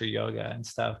like tantra yoga and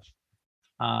stuff,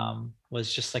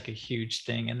 was just like a huge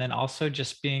thing. And then also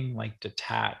just being like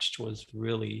detached was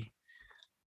really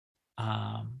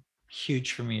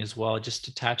huge for me as well. Just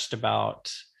detached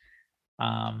about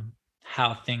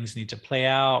how things need to play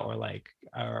out,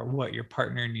 or what your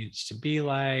partner needs to be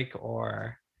like,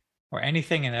 or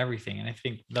anything and everything. And I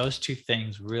think those two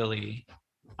things really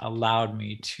allowed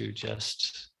me to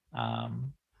just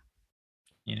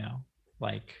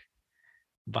like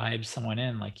vibe someone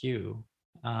in like you.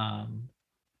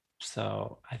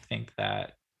 So I think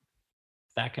that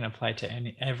can apply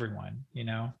to everyone,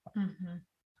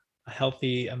 a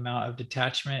healthy amount of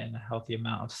detachment and a healthy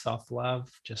amount of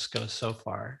self-love just goes so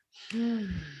far.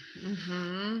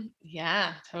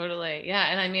 Yeah, totally. Yeah.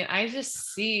 And I mean, I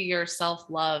just see your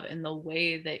self-love in the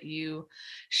way that you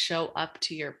show up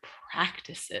to your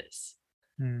practices.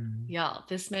 Y'all,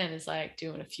 this man is like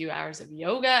doing a few hours of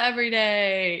yoga every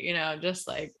day, just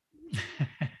like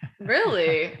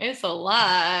really, it's a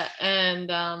lot.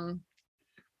 And I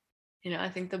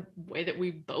think the way that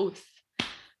we both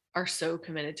are so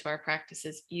committed to our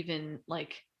practices, even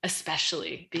like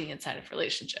especially being inside of a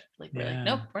relationship. Like we're like,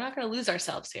 nope, we're not going to lose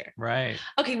ourselves here. Right.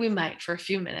 Okay, we might for a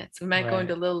few minutes. We might go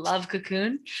into a little love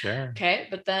cocoon. Sure. Okay,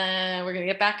 but then we're going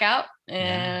to get back out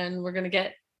and we're going to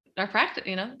get our practice,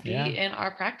 be in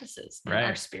our practices, in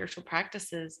our spiritual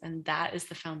practices. And that is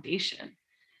the foundation.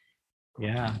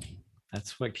 Yeah.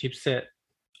 That's what keeps it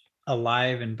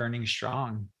alive and burning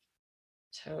strong.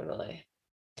 Totally.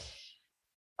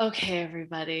 Okay,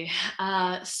 everybody.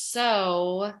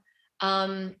 So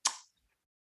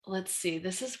let's see.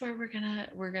 This is where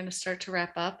we're gonna start to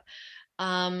wrap up.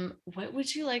 What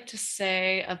would you like to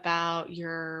say about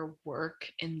your work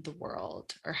in the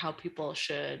world, or how people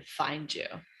should find you?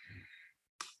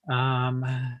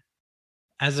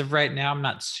 As of right now, I'm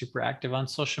not super active on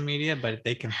social media, but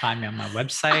they can find me on my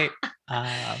website,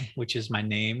 which is my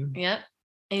name. Yep.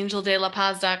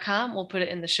 angeldelapaz.com. We'll put it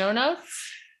in the show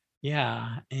notes.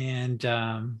 Yeah. And,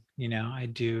 I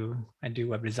do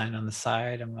web design on the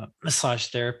side. I'm a massage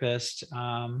therapist.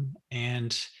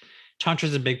 And Tantra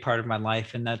is a big part of my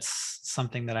life. And that's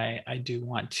something that I do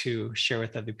want to share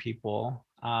with other people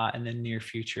in the near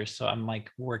future. So I'm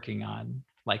like working on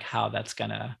like how that's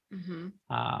gonna,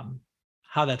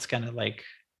 like,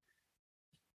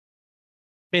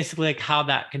 basically like how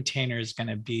that container is going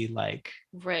to be like,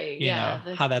 right.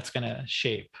 How that's going to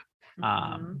shape,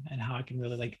 and how I can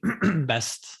really like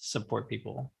best support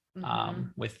people,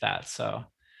 with that. So,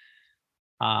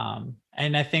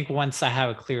 and I think once I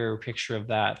have a clearer picture of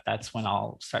that, that's when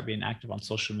I'll start being active on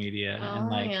social media and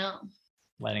like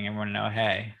letting everyone know,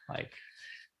 hey, like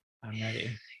I'm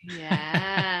ready.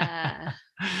 Yeah.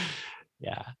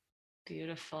 Yeah.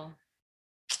 Beautiful.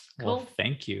 Well, Cool.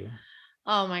 Thank you.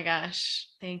 Oh my gosh.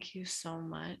 Thank you so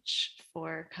much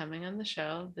for coming on the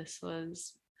show. This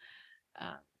was,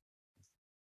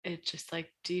 it just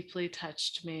like deeply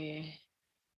touched me,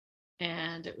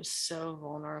 and it was so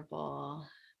vulnerable.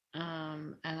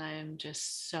 And I'm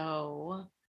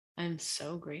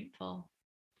so grateful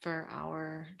for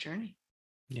our journey.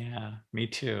 Yeah, me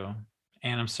too.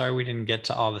 And I'm sorry we didn't get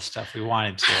to all the stuff we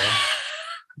wanted to,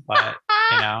 but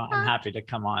I'm happy to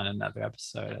come on another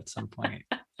episode at some point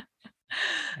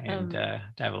and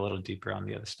dive a little deeper on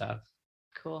the other stuff.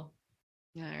 Cool.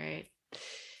 All right.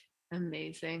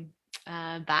 Amazing.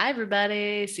 Bye,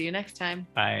 everybody. See you next time.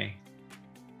 Bye.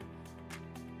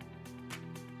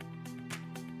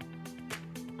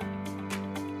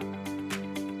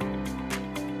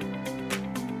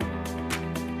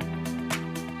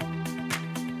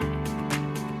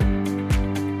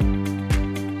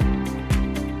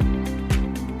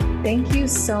 Thank you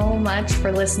so much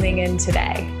for listening in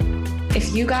today.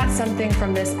 If you got something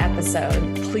from this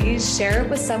episode, please share it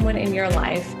with someone in your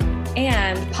life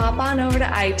and pop on over to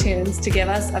iTunes to give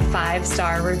us a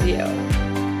 5-star review.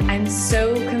 I'm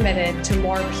so committed to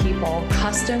more people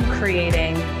custom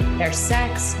creating their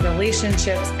sex,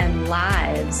 relationships, and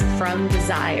lives from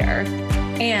desire.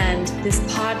 And this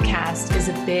podcast is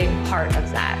a big part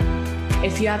of that.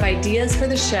 If you have ideas for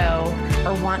the show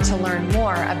or want to learn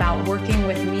more about working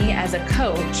with me as a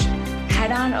coach,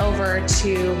 head on over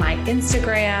to my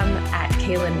Instagram at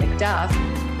Kaylin McDuff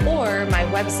or my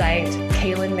website,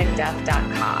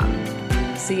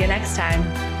 KaylinMcDuff.com. See you next time.